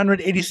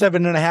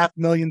 $787.5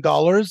 million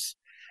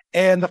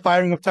and the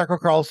firing of Tucker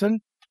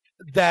Carlson,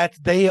 that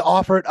they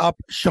offered up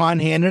Sean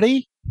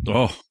Hannity?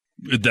 Oh,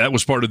 that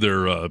was part of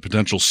their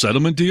potential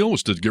settlement deal,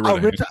 was to get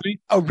rid of Hannity?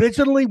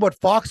 Originally, what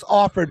Fox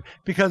offered,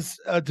 because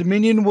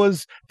Dominion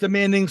was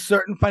demanding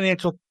certain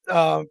financial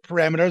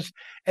parameters,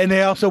 and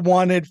they also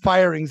wanted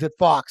firings at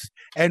Fox.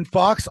 And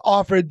Fox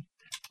offered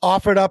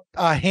up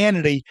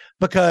Hannity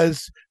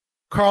because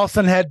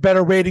Carlson had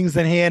better ratings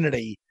than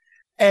Hannity.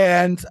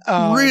 And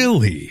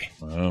really?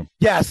 Wow.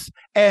 Yes.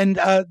 And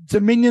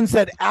Dominion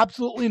said,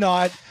 absolutely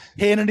not.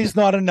 Hannity's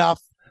not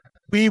enough.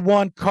 We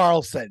want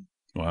Carlson.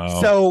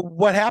 Wow. So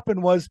what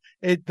happened was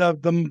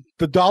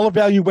the dollar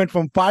value went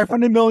from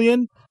 $500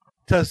 million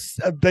to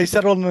they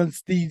settled on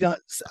the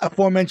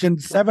aforementioned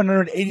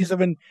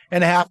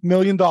 $787.5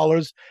 million,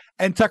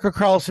 and Tucker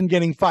Carlson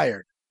getting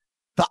fired.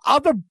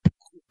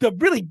 The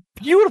really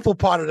beautiful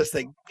part of this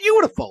thing,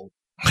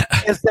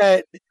 is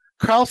that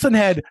Carlson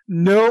had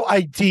no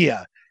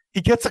idea.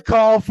 He gets a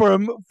call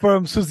from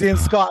Suzanne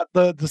Scott,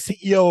 the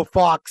CEO of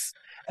Fox,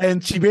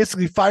 and she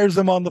basically fires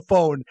him on the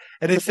phone.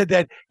 And they said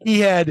that he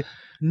had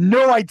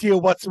no idea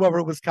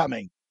whatsoever was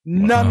coming.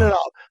 None at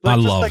all. I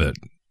love it.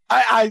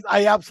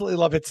 I absolutely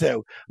love it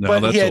too. No,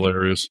 but that's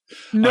hilarious.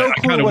 I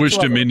kind of wish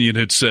Dominion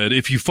had said,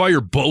 if you fire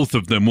both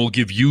of them, we'll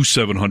give you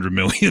 $700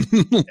 million.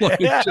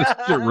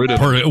 Just get rid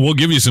of it. We'll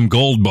give you some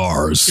gold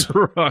bars.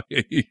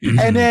 Right.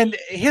 And then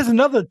here's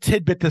another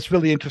tidbit that's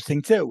really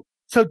interesting too.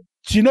 So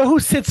do you know who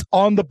sits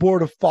on the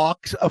board of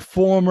Fox? A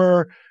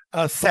former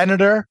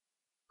senator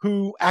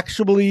who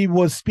actually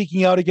was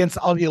speaking out against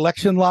all the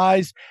election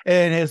lies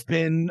and has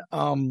been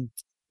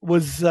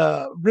was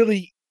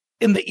really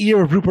in the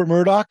ear of Rupert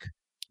Murdoch.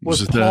 Was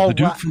it the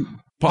dude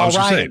from Paul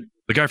Ryan?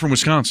 The guy from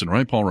Wisconsin,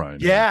 right? Paul Ryan.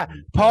 Yeah.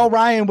 Paul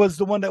Ryan was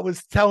the one that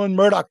was telling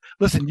Murdoch,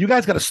 listen, you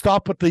guys got to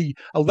stop with the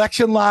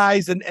election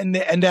lies and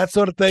that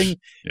sort of thing.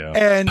 Yeah.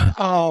 And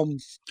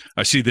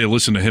I see they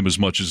listen to him as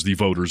much as the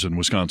voters in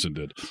Wisconsin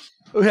did.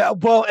 Yeah,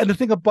 well, and the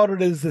thing about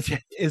it is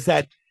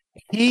that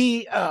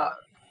he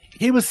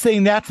was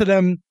saying that to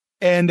them,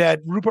 and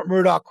that Rupert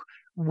Murdoch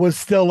was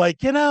still like,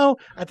 I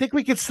think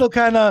we could still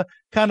kind of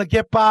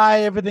get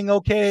by, everything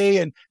okay,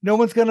 and no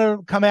one's gonna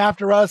come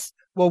after us.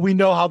 Well, we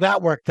know how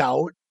that worked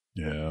out.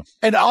 Yeah.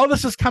 And all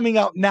this is coming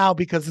out now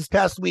because this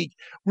past week,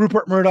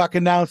 Rupert Murdoch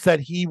announced that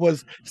he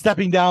was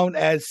stepping down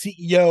as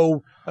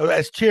CEO,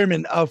 as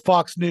chairman of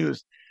Fox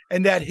News,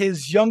 and that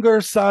his younger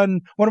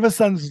son, one of his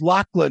sons,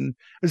 Lachlan,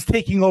 is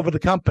taking over the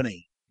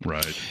company.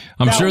 Right.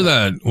 I'm sure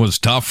that was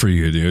tough for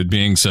you, dude,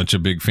 being such a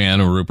big fan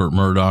of Rupert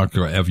Murdoch.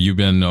 Have you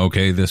been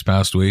okay this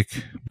past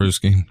week,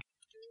 Brewski?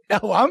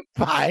 No, I'm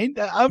fine.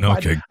 I'm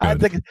okay, fine.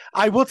 good.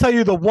 I will tell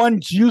you the one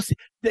juicy.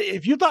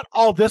 If you thought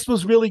all this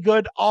was really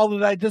good, all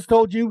that I just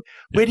told you,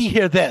 wait till you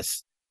hear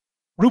this.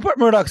 Rupert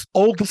Murdoch's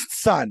oldest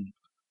son,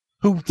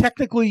 who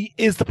technically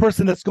is the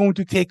person that's going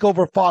to take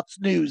over Fox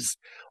News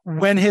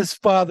when his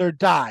father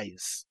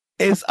dies,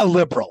 is a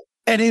liberal.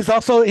 And he's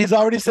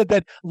already said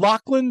that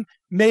Lachlan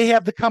may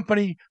have the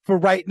company for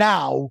right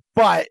now,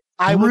 but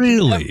I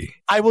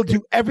will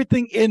do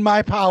everything in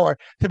my power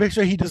to make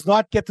sure he does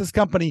not get this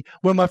company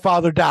when my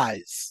father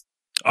dies.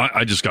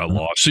 I just got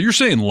lost. So you're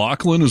saying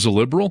Lachlan is a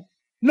liberal?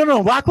 No,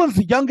 Lachlan's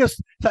the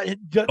youngest.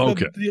 Okay.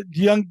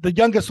 The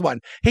youngest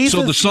one.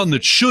 The son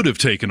that should have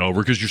taken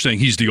over, because you're saying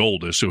he's the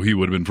oldest, so he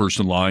would have been first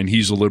in line.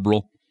 He's a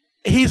liberal.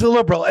 He's a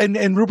liberal,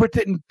 and Rupert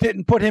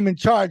didn't put him in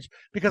charge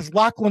because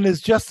Lachlan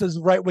is just as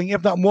right wing,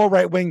 if not more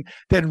right wing,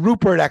 than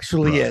Rupert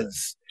actually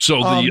is. So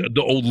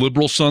the old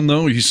liberal son,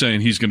 though, he's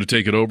saying he's going to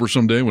take it over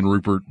someday when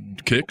Rupert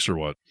kicks, or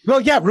what? Well,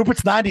 yeah,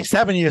 Rupert's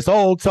 97 years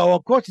old, so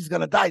of course he's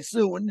going to die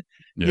soon.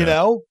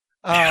 Yeah.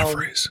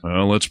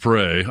 Well, let's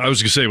pray. I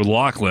was going to say with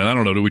Lachlan, I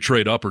don't know. Do we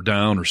trade up or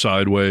down or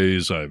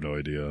sideways? I have no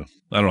idea.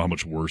 I don't know how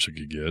much worse it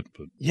could get,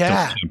 but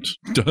yeah,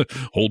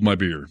 hold my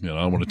beer.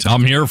 I want to.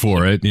 I'm here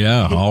for it.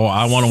 Yeah,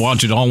 I want to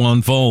watch it all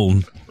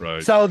unfold.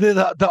 Right. So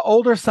the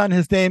older son,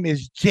 his name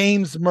is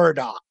James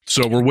Murdoch.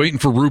 So we're waiting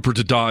for Rupert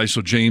to die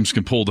so James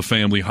can pull the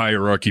family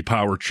hierarchy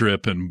power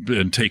trip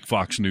and take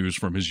Fox News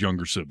from his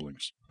younger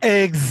siblings.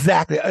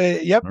 Exactly.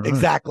 Yep. Right.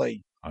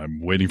 Exactly.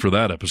 I'm waiting for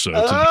that episode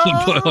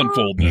to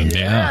unfold.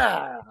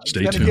 Yeah.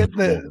 Stay tuned.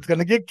 It's going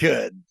to get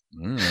good.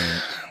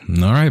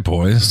 All right,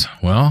 boys.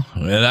 Well,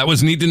 that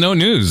was Need to Know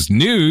News.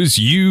 News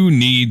you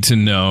need to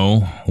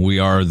know. We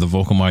are the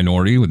Vocal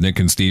Minority with Nick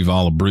and Steve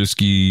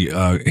Olabrewski.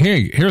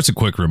 Hey, here's a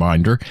quick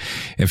reminder.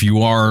 If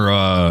you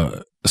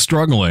are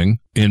struggling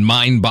in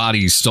mind,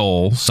 body,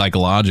 soul,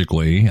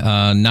 psychologically,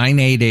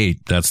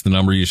 988. That's the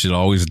number you should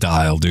always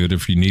dial, dude.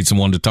 If you need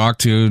someone to talk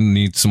to,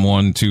 need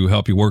someone to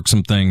help you work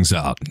some things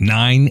out.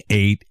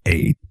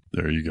 988.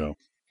 There you go.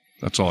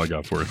 That's all I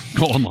got for you.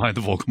 Call online,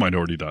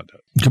 thevocalminority.net.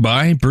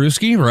 Goodbye,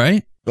 Brewski,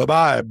 right?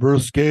 Bye-bye,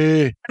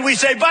 Brewski. We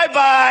say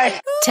bye-bye.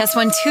 Test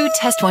 1, 2,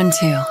 test 1,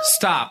 2.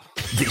 Stop.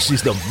 This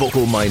is the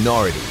Vocal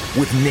Minority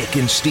with Nick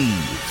and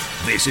Steve.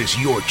 This is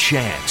your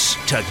chance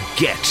to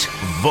get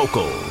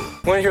vocal.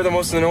 Want to hear the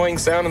most annoying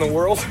sound in the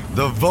world?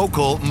 The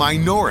Vocal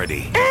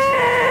Minority.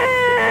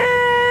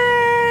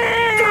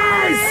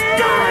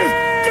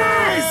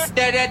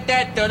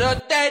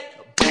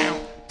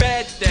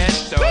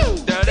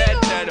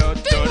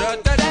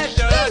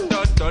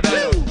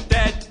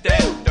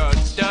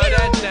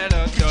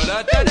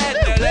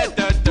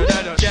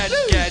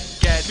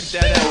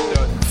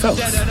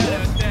 Fellas,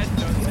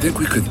 think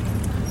we could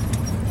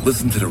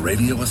listen to the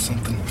radio or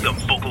something? The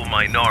Vocal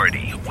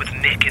Minority with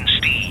Nick and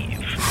Steve.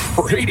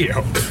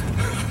 Radio?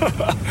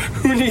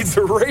 Who needs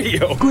a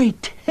radio?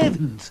 Great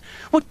heavens!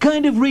 What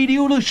kind of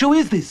radio show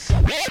is this?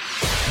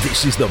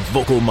 This is the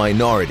Vocal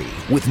Minority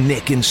with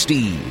Nick and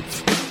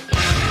Steve.